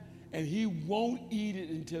 And he won't eat it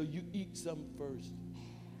until you eat some first.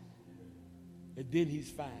 And then he's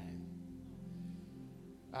fine.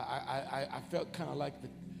 I felt kind of like the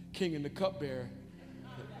king and the cupbearer.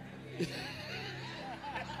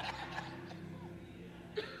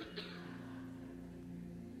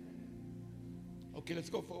 Okay, let's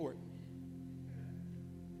go forward.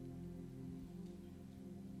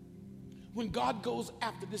 When God goes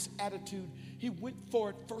after this attitude, he went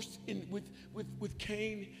for it first with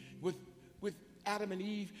Cain, with Adam and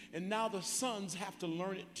Eve, and now the sons have to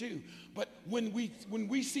learn it too. But when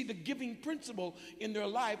we see the giving principle in their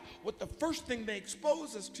life, what the first thing they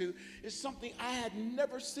expose us to is something I had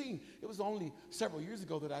never seen. It was only several years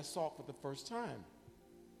ago that I saw it for the first time.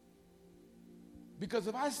 Because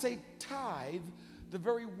if I say tithe, the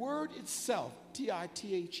very word itself,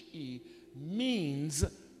 T-I-T-H-E, means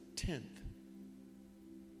tenth.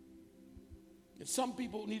 And some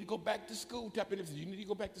people need to go back to school. Tap in and say, you need to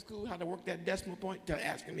go back to school, how to work that decimal point.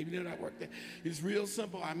 Ask them, maybe they don't work that. It's real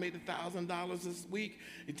simple. I made $1,000 this week.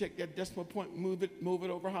 You take that decimal point, move it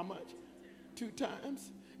over how much? 2 times.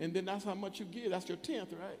 And then that's how much you give. That's your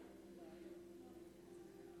 10th, right?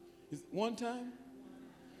 Is it 1 time?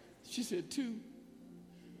 She said 2.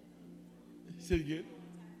 Say it again.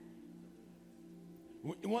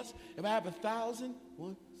 Once, if I have 1,000,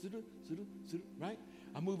 1, 0, 0, 0, right?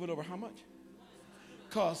 I move it over how much?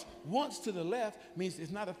 Because once to the left means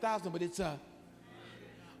it's not 1,000, but it's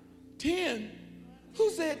 10.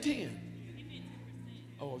 Who said 10?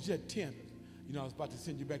 Oh, she said 10. You know, I was about to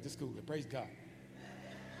send you back to school. Praise God.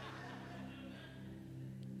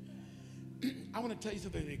 I want to tell you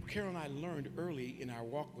something that Carol and I learned early in our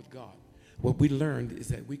walk with God. What we learned is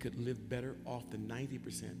that we could live better off the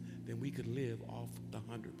 90% than we could live off the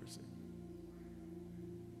 100%.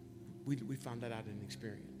 We found that out in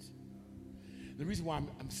experience. The reason why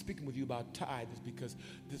I'm speaking with you about tithe is because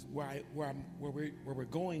this where we're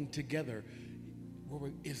going together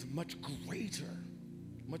is much greater,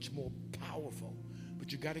 much more powerful.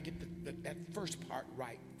 But you got to get that first part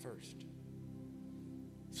right first.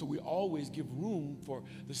 So we always give room for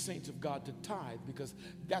the saints of God to tithe, because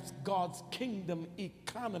that's God's kingdom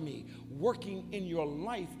economy working in your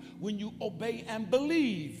life when you obey and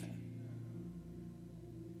believe.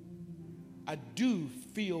 I do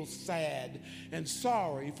feel sad and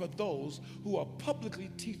sorry for those who are publicly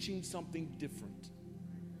teaching something different.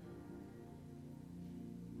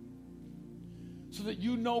 So that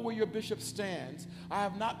you know where your bishop stands, I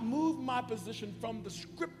have not moved my position from the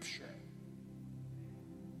scripture.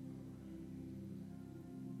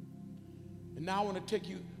 And now I want to take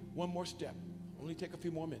you one more step. Only take a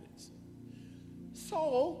few more minutes.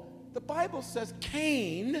 So, the Bible says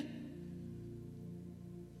Cain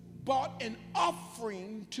brought an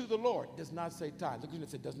offering to the Lord. It does not say tithe. Look at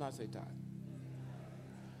it, it does not say tithe.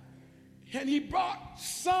 And he brought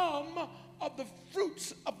some of the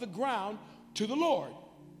fruits of the ground to the Lord.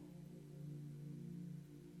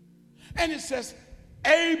 And it says,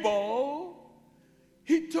 Abel,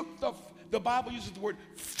 he took the Bible uses the word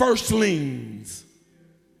firstlings.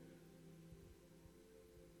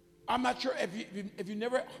 I'm not sure if you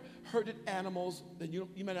never herded animals, then you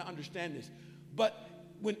may not understand this. But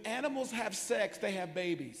when animals have sex, they have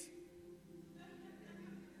babies.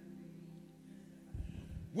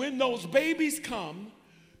 When those babies come,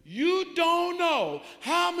 you don't know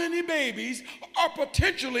how many babies are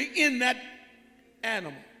potentially in that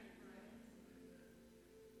animal.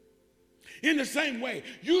 In the same way,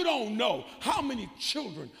 you don't know how many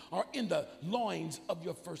children are in the loins of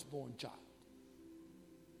your firstborn child.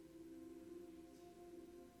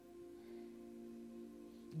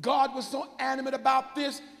 God was so animate about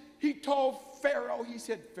this, he told Pharaoh, he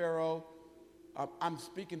said, Pharaoh, I'm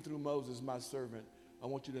speaking through Moses, my servant. I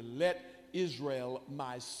want you to let Israel,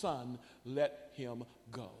 my son, let him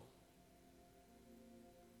go.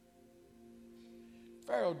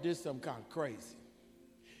 Pharaoh did something kind of crazy.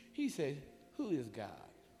 He said, who is God?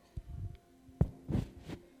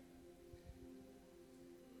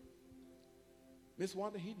 Miss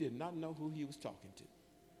Wanda, he did not know who he was talking to.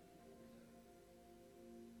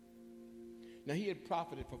 Now, he had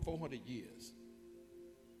profited for 400 years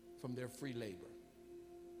from their free labor.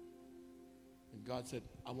 And God said,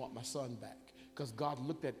 I want my son back. Because God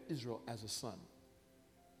looked at Israel as a son.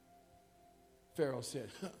 Pharaoh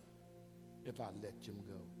said, if I let him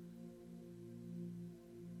go.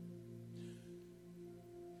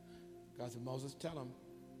 God said, Moses, tell him.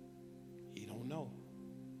 He don't know.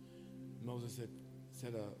 Moses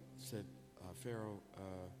said, Pharaoh,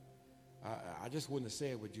 I just wouldn't have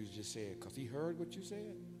said what you just said, because he heard what you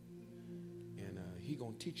said. And he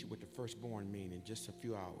going to teach you what the firstborn mean in just a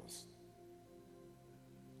few hours.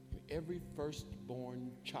 And every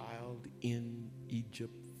firstborn child in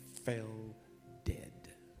Egypt fell dead.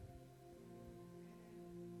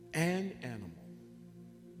 An animal.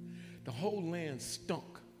 The whole land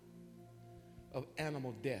stunk of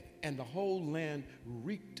animal death, and the whole land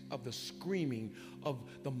reeked of the screaming of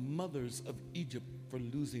the mothers of Egypt for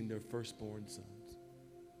losing their firstborn sons.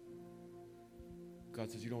 God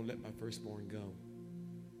says, you don't let my firstborn go.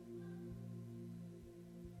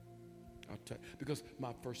 I'll tell you, because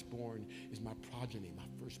my firstborn is my progeny. My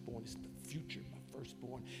firstborn is the future. My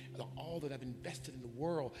firstborn, all that I've invested in the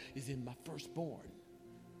world is in my firstborn.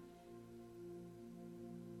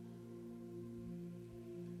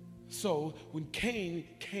 So when Cain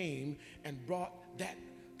came and brought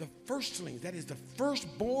the firstlings, that is the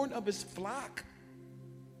firstborn of his flock.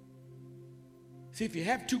 See, if you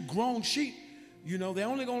have two grown sheep, you know, they're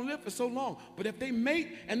only going to live for so long. But if they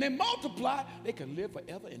mate and they multiply, they can live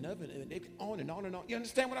forever and ever, and they on and on and on. You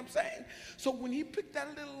understand what I'm saying? So when he picked that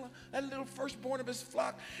little firstborn of his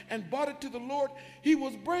flock and brought it to the Lord, he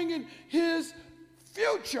was bringing his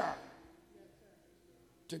future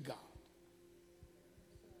to God.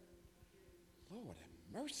 Lord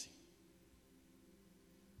have mercy.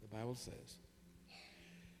 The Bible says.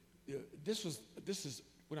 This is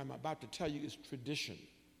what I'm about to tell you is tradition.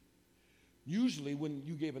 Usually when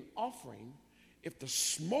you gave an offering, if the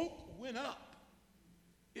smoke went up,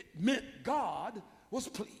 it meant God was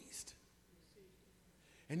pleased.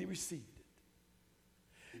 And he received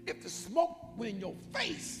it. If the smoke went in your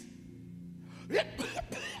face,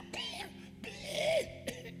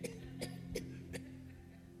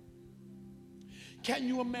 can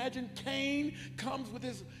you imagine Cain comes with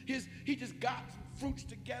he just got some fruits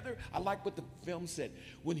together. I like what the film said.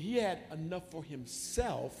 When he had enough for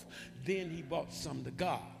himself, then he brought some to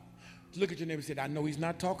God. Look at your neighbor and say, I know he's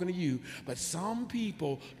not talking to you, but some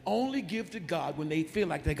people only give to God when they feel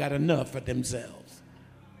like they got enough for themselves.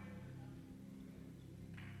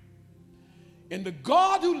 And the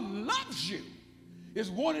God who loves you is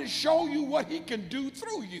wanting to show you what he can do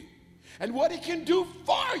through you and what he can do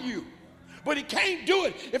for you. But he can't do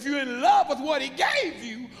it if you're in love with what he gave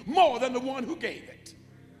you more than the one who gave it.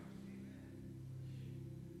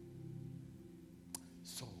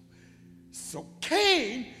 So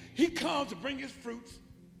Cain, he comes to bring his fruits.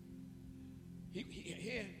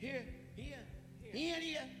 Here.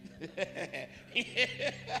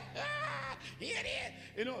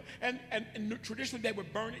 You know, and traditionally they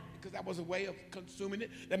would burn it because that was a way of consuming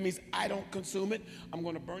it. That means I don't consume it. I'm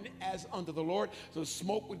going to burn it as unto the Lord. So the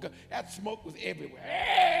smoke would go. That smoke was everywhere.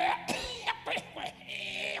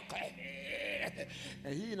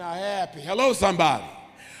 And he not happy. Hello, somebody.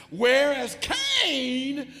 Whereas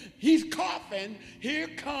Cain, he's coughing. Here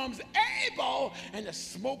comes Abel, and the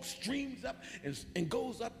smoke streams up and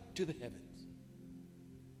goes up to the heavens.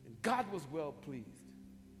 And God was well pleased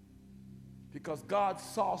because God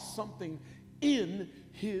saw something in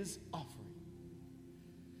his offering.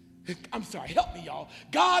 I'm sorry, help me, y'all.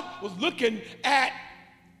 God was looking at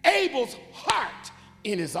Abel's heart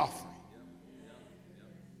in his offering.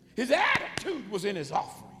 His attitude was in his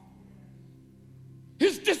offering.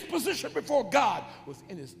 His disposition before God was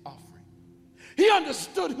in his offering. He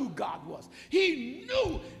understood who God was. He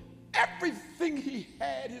knew everything he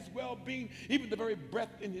had, his well-being, even the very breath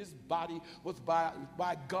in his body was by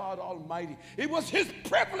God Almighty. It was his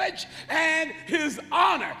privilege and his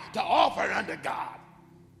honor to offer unto God.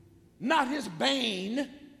 Not his bane,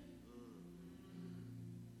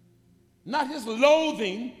 not his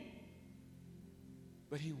loathing,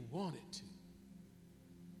 but he wanted to.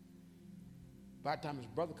 By the time his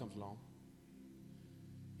brother comes along,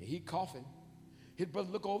 and he coughing, his brother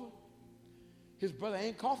look over, his brother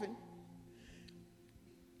ain't coughing.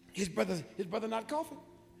 His brother not coughing.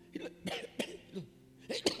 He look,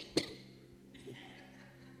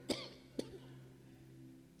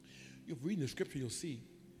 you're reading the scripture, you'll see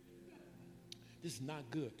this is not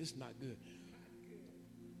good. This is not good.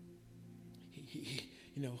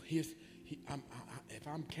 If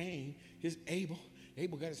I'm Cain, here's Abel.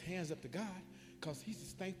 Abel got his hands up to God because he's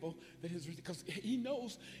just thankful that because he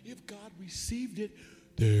knows if God received it,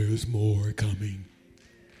 there's more coming.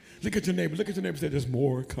 Look at your neighbor and say, there's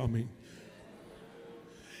more coming.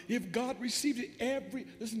 If God received it,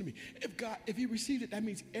 listen to me, if he received it, that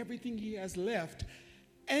means everything he has left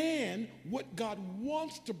and what God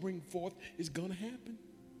wants to bring forth is going to happen.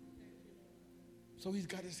 So he's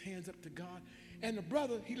got his hands up to God. And the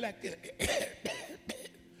brother, he like this.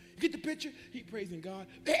 Get the picture? He praising God.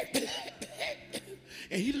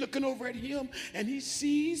 And he looking over at him, and he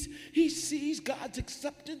sees God's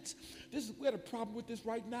acceptance. We had a problem with this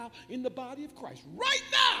right now in the body of Christ. Right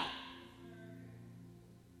now.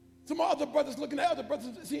 Some other brothers looking at other brothers,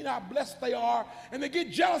 seeing how blessed they are, and they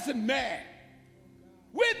get jealous and mad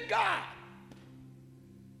with God,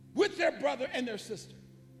 with their brother and their sister.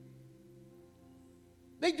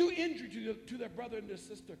 They do injury to their brother and their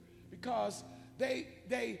sister because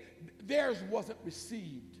theirs wasn't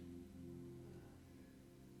received.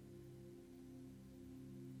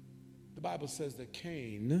 The Bible says that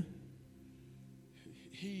Cain,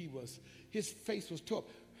 his face was tore up.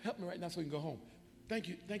 Help me right now so we can go home. Thank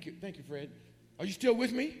you, Fred. Are you still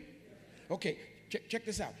with me? Okay, check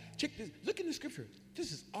this out. Check this. Look in the scripture.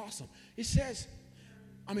 This is awesome. It says,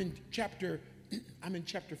 I'm in chapter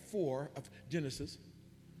 4 of Genesis.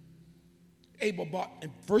 Abel bought,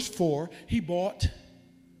 in verse 4, he bought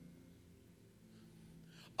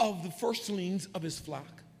of the firstlings of his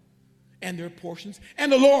flock and their portions.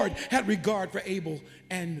 And the Lord had regard for Abel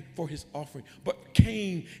and for his offering. But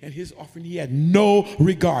Cain and his offering, he had no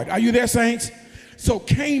regard. Are you there, saints? So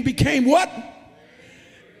Cain became what?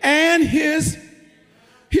 And his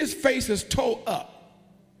face is tore up.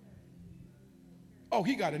 Oh,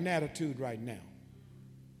 he got an attitude right now.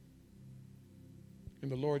 And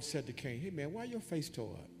the Lord said to Cain, hey, man, why your face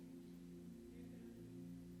tore up?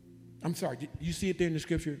 I'm sorry, did you see it there in the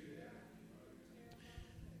scripture?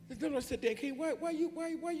 The Lord said to Cain, why are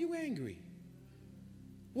you angry?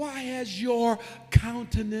 Why has your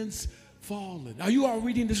countenance fallen? Are you all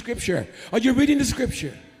reading the scripture? Are you reading the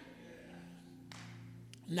scripture?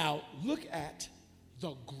 Now, look at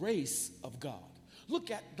the grace of God. Look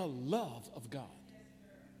at the love of God.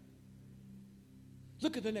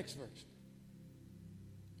 Look at the next verse.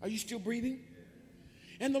 Are you still breathing?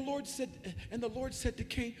 And the Lord said to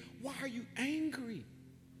Cain, why are you angry?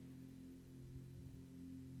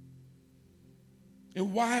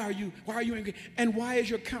 And why are you angry? And why is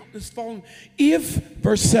your countenance fallen? If,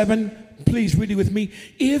 verse 7, please read it with me.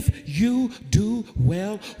 If you do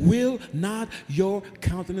well, will not your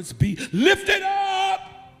countenance be lifted up?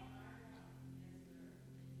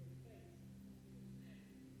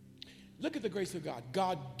 Look at the grace of God.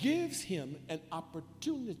 God gives him an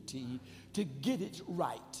opportunity to get it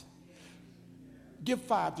right. Give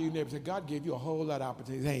 5 to your neighbor. Say, God gave you a whole lot of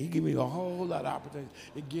opportunities. Hey, he gave me a whole lot of opportunities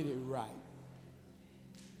to get it right.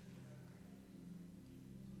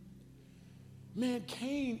 Man,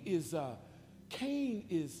 Cain is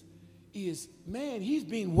man, he's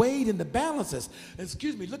being weighed in the balances.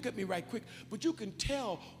 Excuse me, look at me right quick. But you can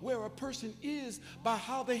tell where a person is by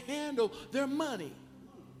how they handle their money.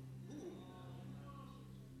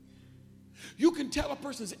 You can tell a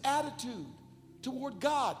person's attitude toward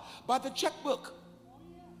God by the checkbook,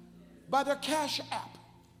 by their cash app.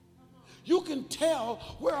 You can tell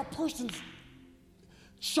where a person's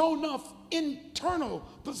show enough internal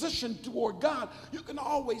position toward God. You can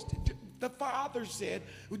always, the Father said,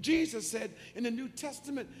 Jesus said in the New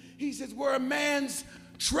Testament, he says, where a man's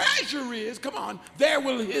treasure is, come on, there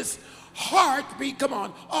will his heart be, come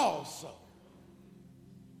on, also.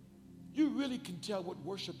 You really can tell what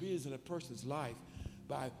worship is in a person's life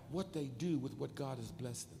by what they do with what God has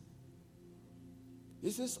blessed them.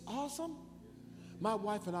 Is this awesome? My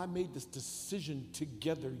wife and I made this decision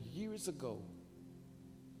together years ago.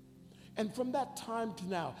 And from that time to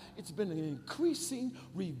now, it's been an increasing,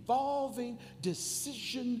 revolving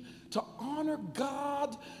decision to honor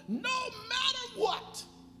God no matter what.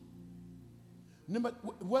 No matter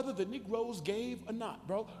whether the Negroes gave or not,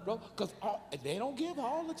 bro, because they don't give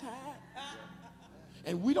all the time.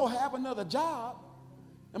 And we don't have another job.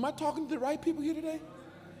 Am I talking to the right people here today?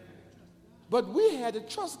 But we had to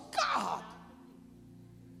trust God.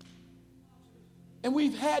 And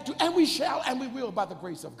we've had to, and we shall, and we will by the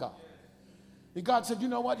grace of God. And God said, you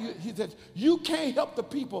know what? He said, you can't help the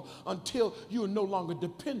people until you are no longer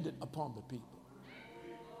dependent upon the people.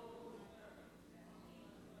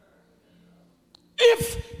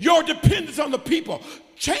 If your dependence on the people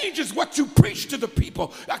changes what you preach to the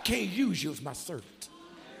people, I can't use you as my servant.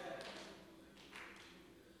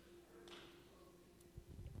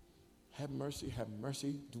 Have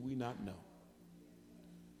mercy, do we not know?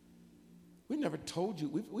 We never told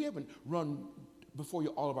you, we haven't run before you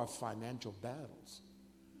all of our financial battles.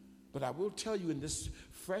 But I will tell you in this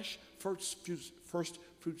fresh first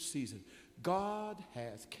fruit season, God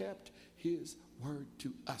has kept his word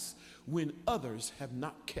to us when others have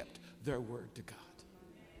not kept their word to God.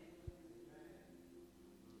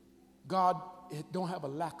 God don't have a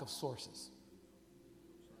lack of sources.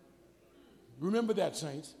 Remember that,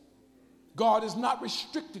 saints. God is not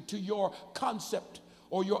restricted to your concept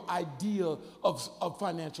or your idea of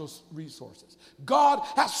financial resources. God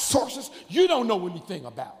has sources you don't know anything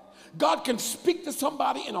about. God can speak to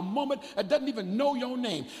somebody in a moment that doesn't even know your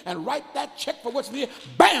name and write that check for what's needed.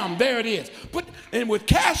 Bam, there it is. And with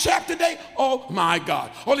Cash App today, oh my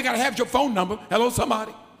God. All you got to have is your phone number. Hello,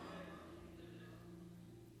 somebody.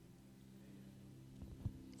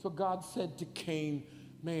 So God said to Cain,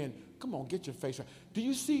 man, come on, get your face right. Do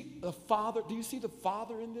you see the Father? Do you see the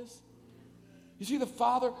Father in this? You see the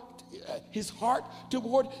Father, his heart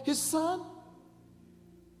toward his son?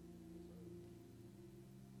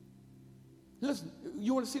 Listen,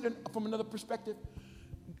 you want to see it from another perspective?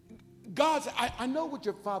 God said, I know what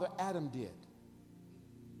your father Adam did.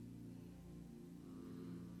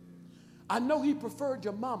 I know he preferred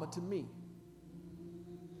your mama to me.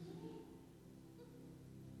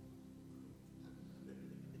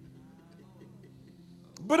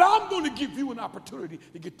 But I'm going to give you an opportunity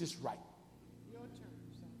to get this right. Your turn,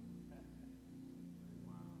 son.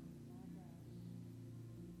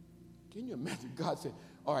 Can you imagine? God said,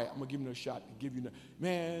 all right, I'm going to give you another shot and give you another.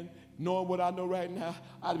 Man, knowing what I know right now,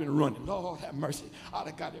 I'd have been running. Lord have mercy. I'd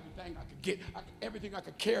have got everything I could get, everything I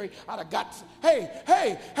could carry. I'd have got,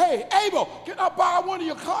 hey, Abel, can I borrow one of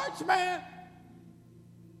your carts, man?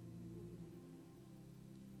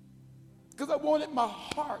 Because I wanted my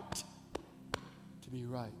heart to be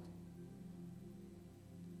right.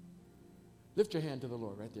 Lift your hand to the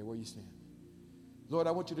Lord right there where you stand. Lord,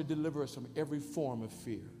 I want you to deliver us from every form of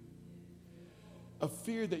fear. A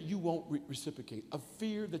fear that you won't reciprocate, a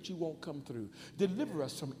fear that you won't come through. Deliver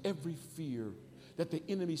us from every fear that the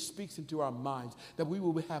enemy speaks into our minds, that we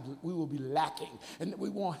will be lacking and that we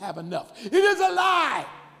won't have enough. It is a lie.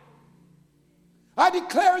 I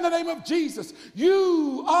declare in the name of Jesus,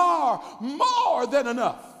 you are more than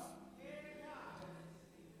enough.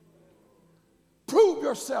 Prove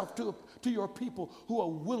yourself to your people who are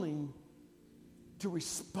willing to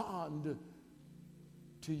respond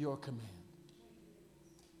to your command.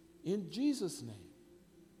 In Jesus' name,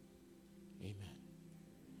 amen.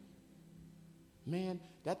 Man,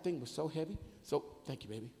 that thing was so heavy. So, thank you,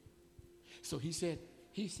 baby. So he said,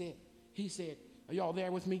 are y'all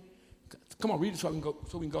there with me? Come on, read it so we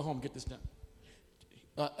can go home and get this done.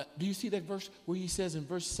 Do you see that verse where he says in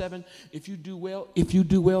verse 7, if you do well,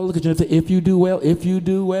 look at you and say, if you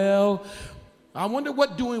do well. I wonder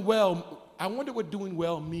what doing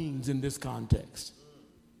well means in this context.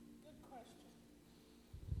 Good question.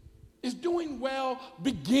 Is doing well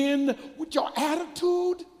begin with your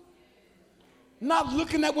attitude? Not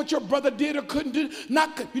looking at what your brother did or couldn't do.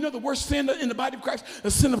 The worst sin in the body of Christ, a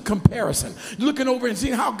sin of comparison. Looking over and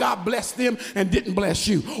seeing how God blessed them and didn't bless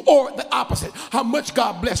you. Or the opposite, how much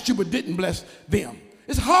God blessed you but didn't bless them.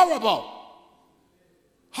 It's horrible.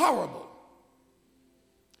 Horrible.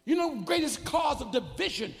 You know, the greatest cause of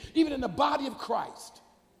division, even in the body of Christ,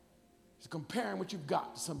 is comparing what you've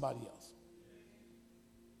got to somebody else.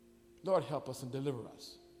 Lord, help us and deliver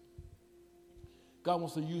us. God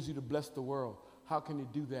wants to use you to bless the world. How can he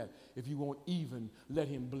do that if you won't even let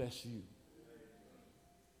him bless you?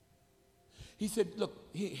 He said, look,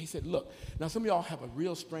 he said, look. Now, some of y'all have a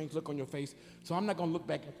real strange look on your face, so I'm not going to look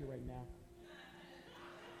back at you right now.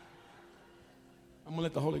 I'm going to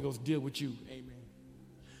let the Holy Ghost deal with you. Amen.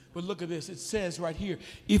 But look at this. It says right here,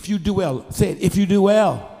 if you do well. Say it, if you do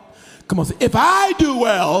well. Come on, say, if I do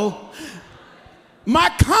well,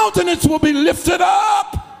 my countenance will be lifted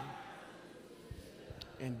up.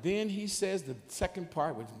 And then he says the second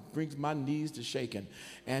part, which brings my knees to shaking.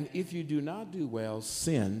 And if you do not do well,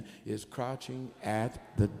 sin is crouching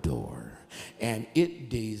at the door, and its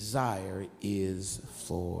desire is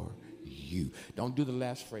for you. Don't do the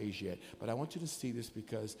last phrase yet, but I want you to see this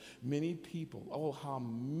because many people, oh, how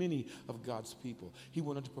many of God's people, he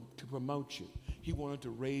wanted to promote you. He wanted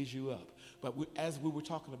to raise you up. But as we were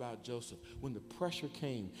talking about Joseph, when the pressure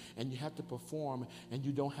came and you have to perform and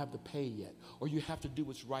you don't have the pay yet, or you have to do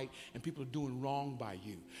what's right and people are doing wrong by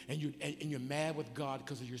you, and you're mad with God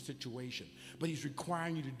because of your situation, but he's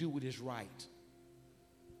requiring you to do what is right.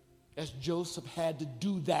 As Joseph had to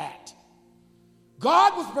do that.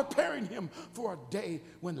 God was preparing him for a day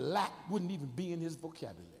when lack wouldn't even be in his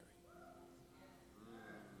vocabulary.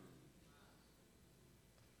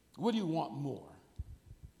 What do you want more?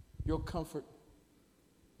 Your comfort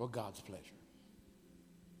or God's pleasure?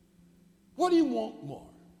 What do you want more?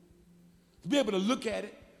 To be able to look at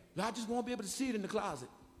it, I just won't be able to see it in the closet.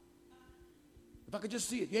 If I could just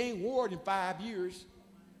see it, you ain't wore it in 5 years,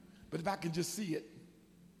 but if I can just see it,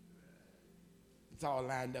 it's all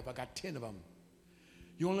lined up. I got 10 of them.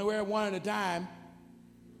 You only wear one at a time.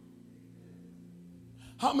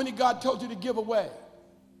 How many God told you to give away?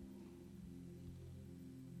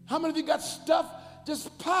 How many of you got stuff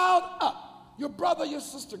just piled up? Your brother, your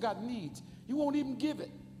sister got needs. You won't even give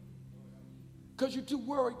it. Because you're too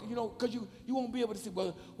worried, because you won't be able to see,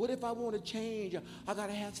 well, what if I want to change? I got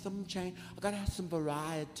to have some change. I got to have some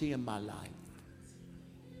variety in my life.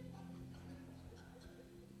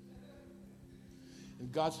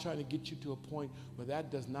 And God's trying to get you to a point where that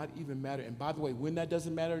does not even matter. And by the way, when that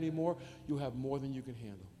doesn't matter anymore, you'll have more than you can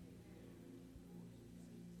handle.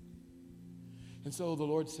 And so the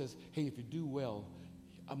Lord says, hey, if you do well,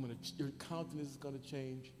 your countenance is going to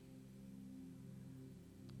change.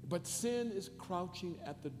 But sin is crouching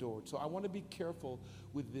at the door. So I want to be careful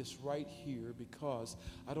with this right here because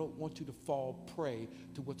I don't want you to fall prey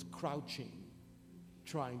to what's crouching,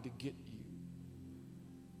 trying to get you.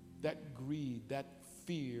 That greed, that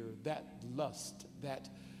fear, that lust,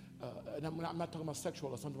 and I'm not talking about sexual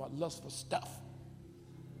lust, I'm talking about lust for stuff.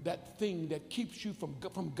 That thing that keeps you from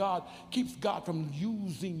God, keeps God from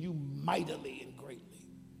using you mightily and greatly.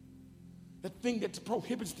 That thing that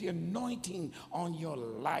prohibits the anointing on your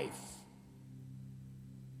life.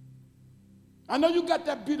 I know you got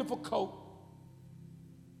that beautiful coat,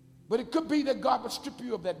 but it could be that God would strip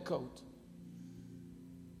you of that coat,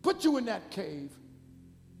 put you in that cave,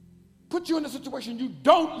 put you in a situation you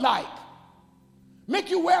don't like, make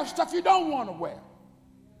you wear stuff you don't want to wear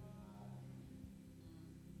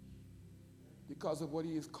because of what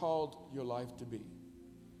he has called your life to be.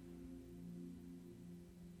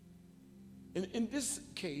 In this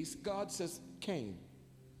case, God says, Cain,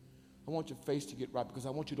 I want your face to get right because I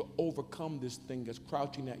want you to overcome this thing that's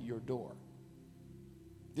crouching at your door.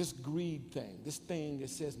 This greed thing, this thing that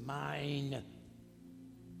says mine.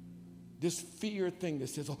 This fear thing that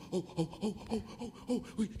says, you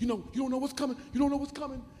don't know what's coming. You don't know what's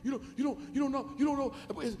coming. You don't know.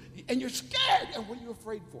 And you're scared. And what are you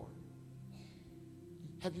afraid for?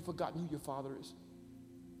 Have you forgotten who your Father is?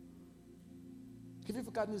 Have you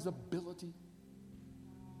forgotten his ability?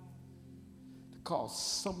 called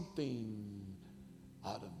something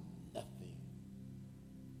out of nothing.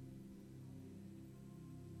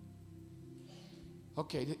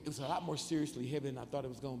 Okay, it was a lot more seriously heavy than I thought it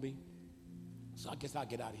was going to be. So I guess I'll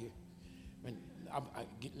get out of here. And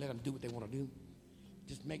let them do what they want to do.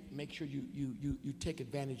 Just make sure you take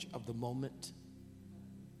advantage of the moment.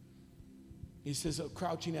 He says,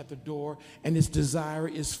 crouching at the door, and his desire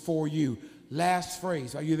is for you. Last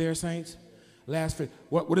phrase. Are you there, saints? Last phrase.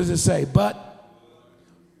 What does it say? But.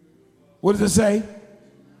 What does it say?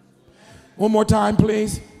 One more time,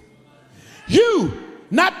 please. You,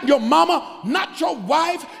 not your mama, not your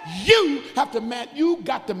wife. You got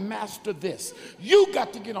to master this. You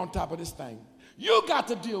got to get on top of this thing. You got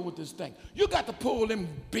to deal with this thing. You got to pull them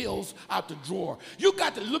bills out the drawer. You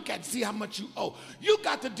got to look at, see how much you owe. You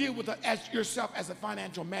got to deal with yourself as a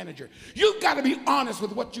financial manager. You got to be honest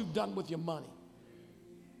with what you've done with your money.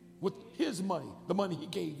 With his money, the money he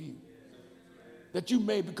gave you. That you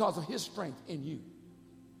made because of his strength in you.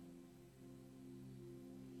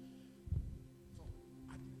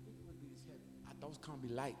 I thought it was going to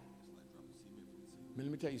be light. Let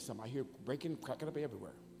me tell you something. I hear breaking, cracking up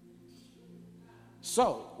everywhere.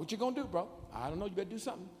 So, what you going to do, bro? I don't know. You better do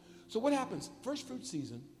something. So what happens? First fruit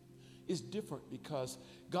season is different because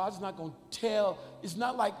God's not going to tell. It's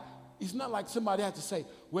not like somebody has to say,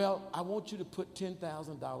 well, I want you to put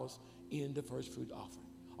 $10,000 in the first fruit offering.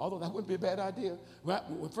 Although that wouldn't be a bad idea.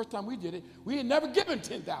 When first time we did it, we had never given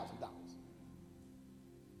 $10,000.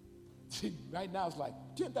 See, right now it's like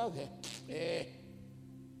 $10,000.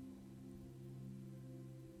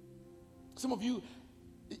 Some of you,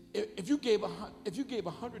 if you gave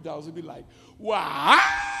 $100, it'd be like, wow,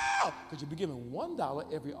 because you'd be giving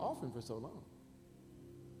 $1 every offering for so long.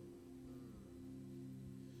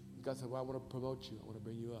 God said, well, I want to promote you. I want to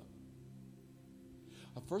bring you up.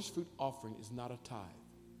 A first fruit offering is not a tithe.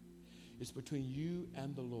 It's between you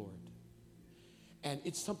and the Lord. And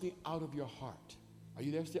it's something out of your heart. Are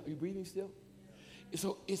you there still? Are you breathing still?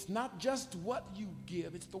 So it's not just what you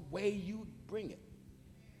give, it's the way you bring it.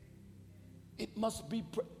 It must be,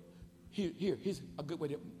 here's a good way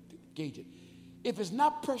to gauge it. If it's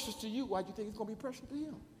not precious to you, why do you think it's going to be precious to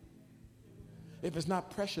him? If it's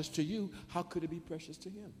not precious to you, how could it be precious to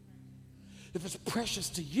him? If it's precious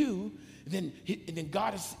to you, then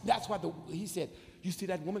God is, that's why he said, you see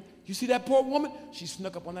that woman? You see that poor woman? She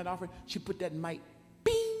snuck up on that offering. She put that mite,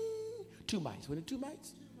 bing, 2 mites. Wasn't it 2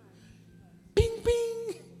 mites? Bing,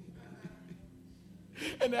 bing.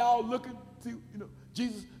 And they're all looking, see,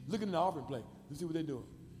 Jesus looking in the offering plate to see what they're doing.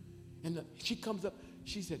 And she comes up,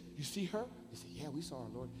 she said, you see her? They said, yeah, we saw her,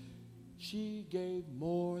 Lord. She gave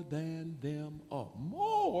more than them all.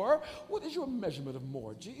 More? What is your measurement of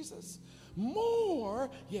more, Jesus?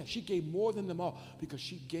 More? Yeah, she gave more than them all because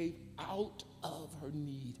she gave out of her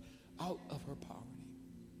need, out of her poverty.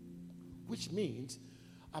 Which means,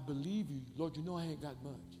 I believe you, Lord, you know I ain't got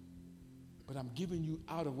much. But I'm giving you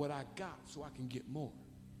out of what I got so I can get more.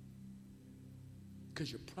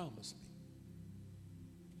 Because you promised me.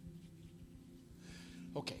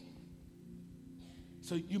 Okay.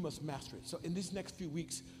 So you must master it. So in these next few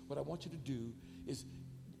weeks, what I want you to do is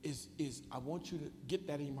I want you to get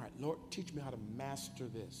that in your heart. Lord, teach me how to master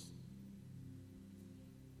this.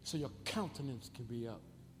 So your countenance can be up.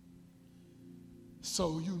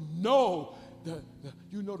 So you know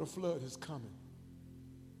the flood is coming.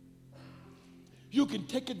 You can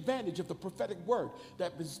take advantage of the prophetic word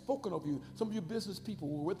that has been spoken over you. Some of you business people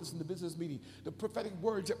who were with us in the business meeting, the prophetic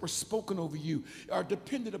words that were spoken over you are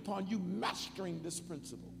dependent upon you mastering this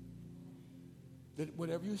principle. That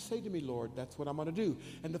whatever you say to me, Lord, that's what I'm going to do.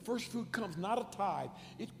 And the first fruit comes not a tithe.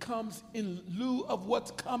 It comes in lieu of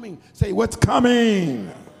what's coming. Say, what's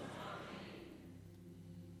coming?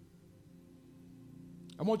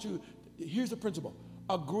 I want you, here's the principle.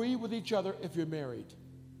 Agree with each other if you're married.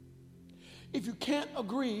 If you can't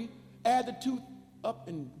agree, add the 2 up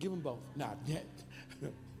and give them both. Not yet.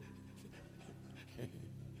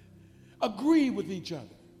 Agree with each other.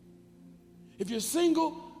 If you're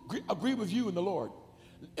single, agree with you and the Lord.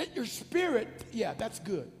 Let your spirit, yeah, that's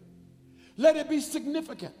good. Let it be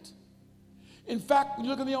significant. In fact, when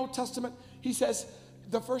you look in the Old Testament, he says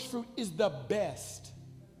the first fruit is the best.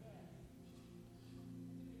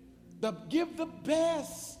 Give the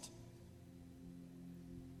best.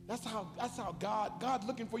 That's how God's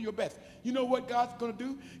looking for your best. You know what God's going to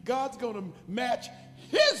do? God's going to match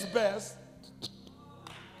his best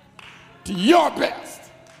to your best.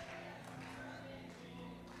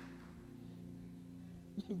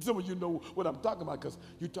 Some of you know what I'm talking about because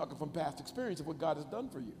you're talking from past experience of what God has done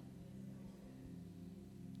for you.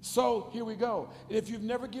 So here we go. And if you've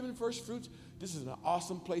never given first fruits, this is an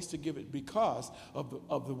awesome place to give it because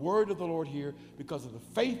of the word of the Lord here, because of the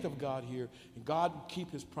faith of God here, and God will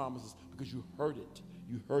keep his promises because you heard it.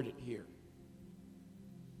 You heard it here.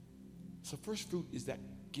 So first fruit is that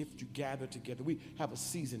gift you gather together. We have a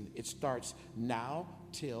season. It starts now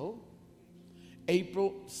till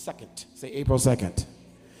April 2nd. Say April 2nd.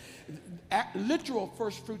 Literal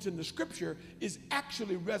first fruits in the scripture is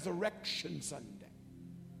actually Resurrection Sunday.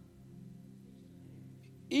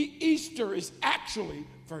 Easter is actually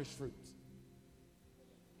first fruits.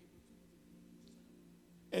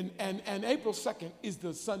 And April 2nd is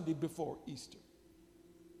the Sunday before Easter.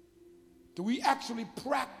 So we actually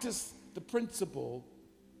practice the principle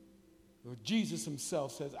where Jesus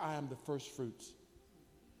himself says, I am the first fruits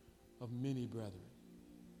of many brethren.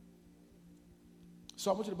 So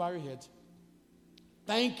I want you to bow your heads.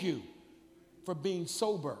 Thank you for being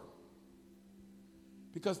sober.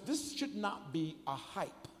 Because this should not be a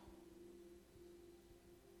hype.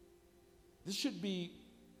 This should be,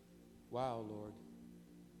 wow, Lord,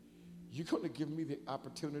 you're going to give me the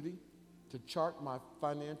opportunity to chart my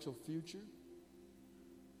financial future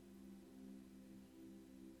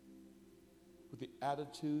with the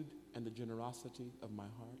attitude and the generosity of my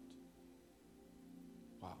heart.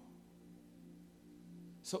 Wow.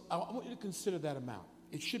 So I want you to consider that amount.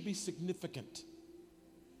 It should be significant.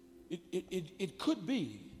 It could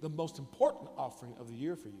be the most important offering of the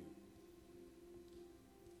year for you.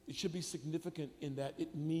 It should be significant in that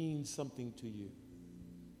it means something to you.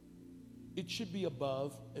 It should be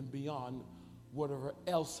above and beyond whatever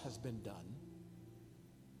else has been done.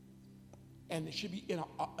 And it should be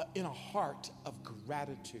in a heart of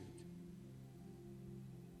gratitude.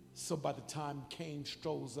 So by the time Cain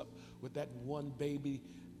strolls up with that one baby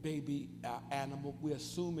animal, we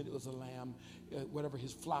assume it was a lamb, whatever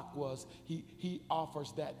his flock was, he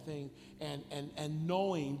offers that thing, and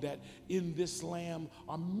knowing that in this lamb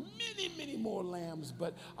are many more lambs,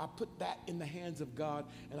 but I put that in the hands of God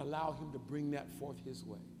and allow him to bring that forth his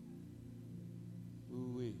way.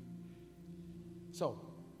 Ooh-wee. So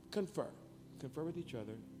confer with each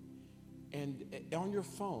other, and on your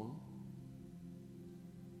phone,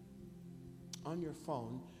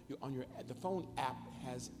 the phone app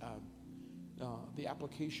has the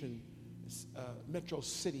application, Metro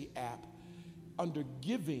City app. Under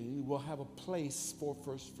giving will have a place for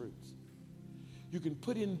first fruits. You can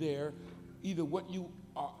put in there either what you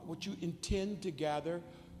intend to gather.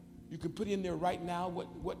 You can put in there right now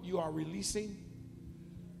what you are releasing.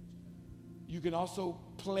 You can also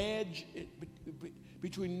pledge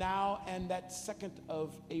between now and that 2nd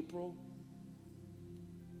of April.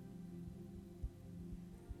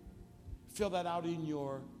 Fill that out in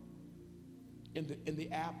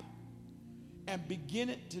the app, and begin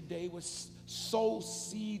it today with sow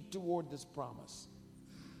seed toward this promise.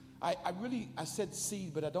 I said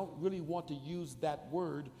seed, but I don't really want to use that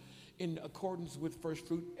word in accordance with first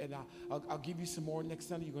fruit, and I'll give you some more next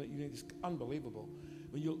Sunday. It's unbelievable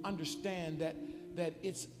when you'll understand that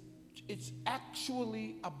it's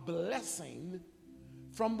actually a blessing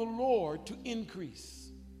from the Lord to increase.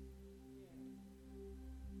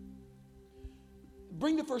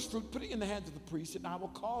 Bring the first fruit, put it in the hands of the priest, and I will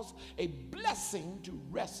cause a blessing to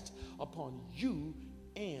rest upon you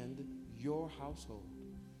and your household.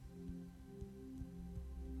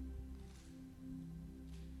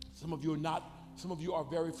 Some of you are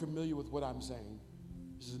very familiar with what I'm saying.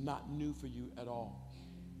 This is not new for you at all.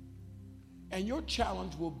 And your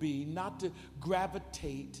challenge will be not to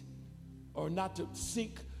gravitate or not to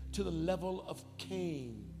sink to the level of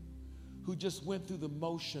Cain, who just went through the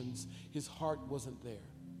motions. His heart wasn't there.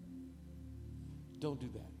 Don't do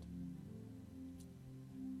that.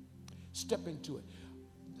 Step into it.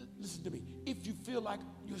 Listen to me. If you feel like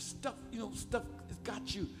your stuff has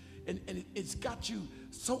got you, and it's got you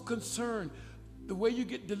so concerned, the way you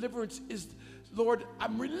get deliverance is, Lord,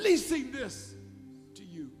 I'm releasing this to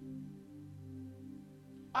you.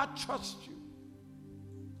 I trust you.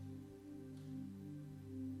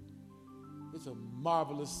 It's a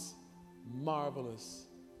marvelous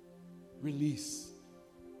release.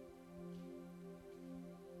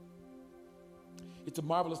 It's a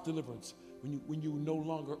marvelous deliverance when you no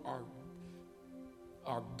longer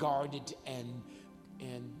are guarded and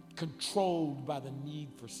controlled by the need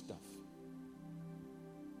for stuff.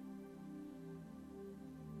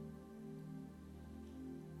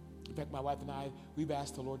 In fact, my wife and I, we've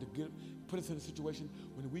asked the Lord to put us in a situation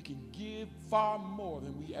when we can give far more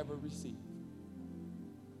than we ever receive.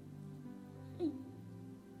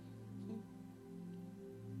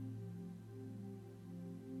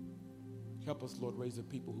 Help us, Lord, raise the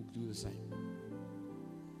people who do the same.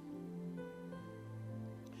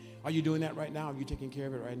 Are you doing that right now? Are you taking care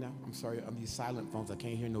of it right now? I'm sorry, on these silent phones, I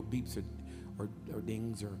can't hear no beeps or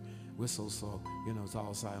dings or whistles, so, it's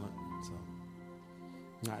all silent. So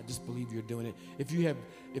I just believe you're doing it. If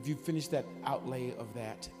you finish that outlay of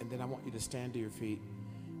that, and then I want you to stand to your feet,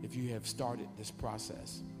 if you have started this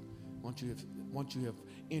process, once you have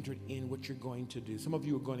entered in what you're going to do. Some of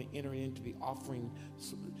you are going to enter into the offering.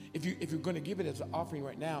 If you're going to give it as an offering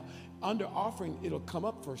right now, under offering, it'll come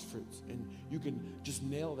up first fruits, and you can just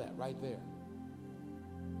nail that right there.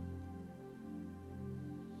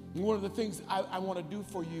 And one of the things I want to do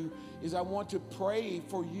for you is I want to pray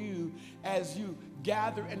for you as you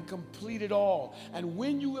gather and complete it all. And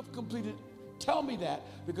when you have completed, tell me that,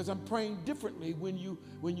 because I'm praying differently when you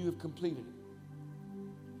have completed it.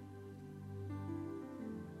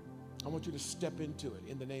 I want you to step into it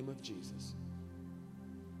in the name of Jesus.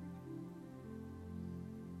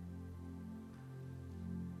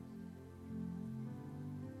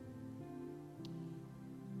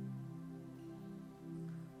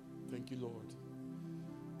 Thank you, Lord.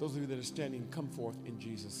 Those of you that are standing, come forth in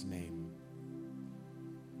Jesus' name.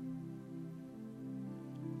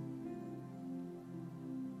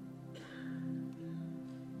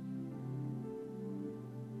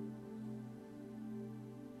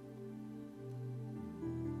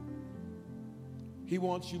 He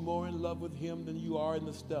wants you more in love with him than you are in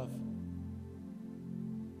the stuff.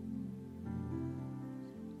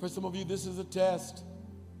 For some of you, this is a test.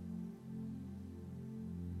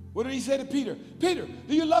 What did he say to Peter? Peter,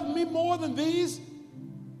 do you love me more than these?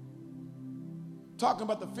 Talking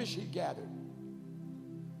about the fish he gathered.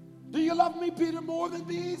 Do you love me, Peter, more than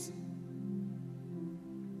these?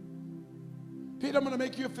 Peter, I'm going to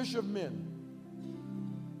make you a fisher of men.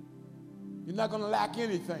 You're not going to lack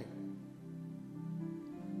anything.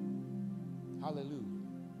 Hallelujah.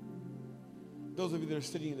 Those of you that are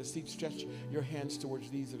sitting in the seat, stretch your hands towards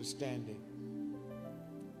these that are standing.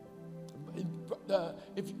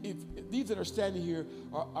 If these that are standing here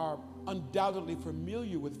are undoubtedly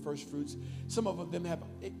familiar with first fruits, some of them have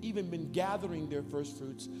even been gathering their first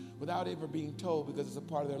fruits without ever being told, because it's a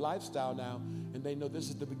part of their lifestyle now, and they know this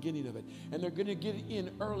is the beginning of it. And they're going to get it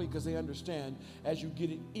in early because they understand as you get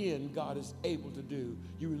it in, God is able to do.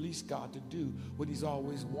 You release God to do what he's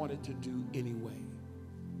always wanted to do anyway.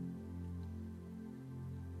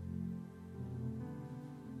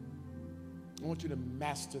 I want you to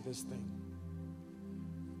master this thing.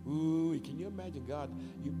 Ooh, can you imagine God,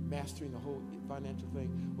 you mastering the whole financial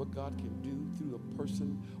thing, what God can do through a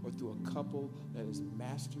person or through a couple that has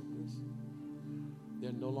mastered this?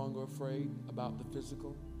 They're no longer afraid about the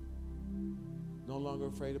physical, no longer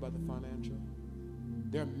afraid about the financial.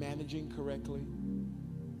 They're managing correctly,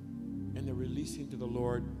 and they're releasing to the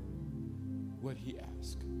Lord what he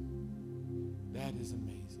asked. That is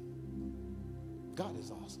amazing. God is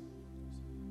awesome.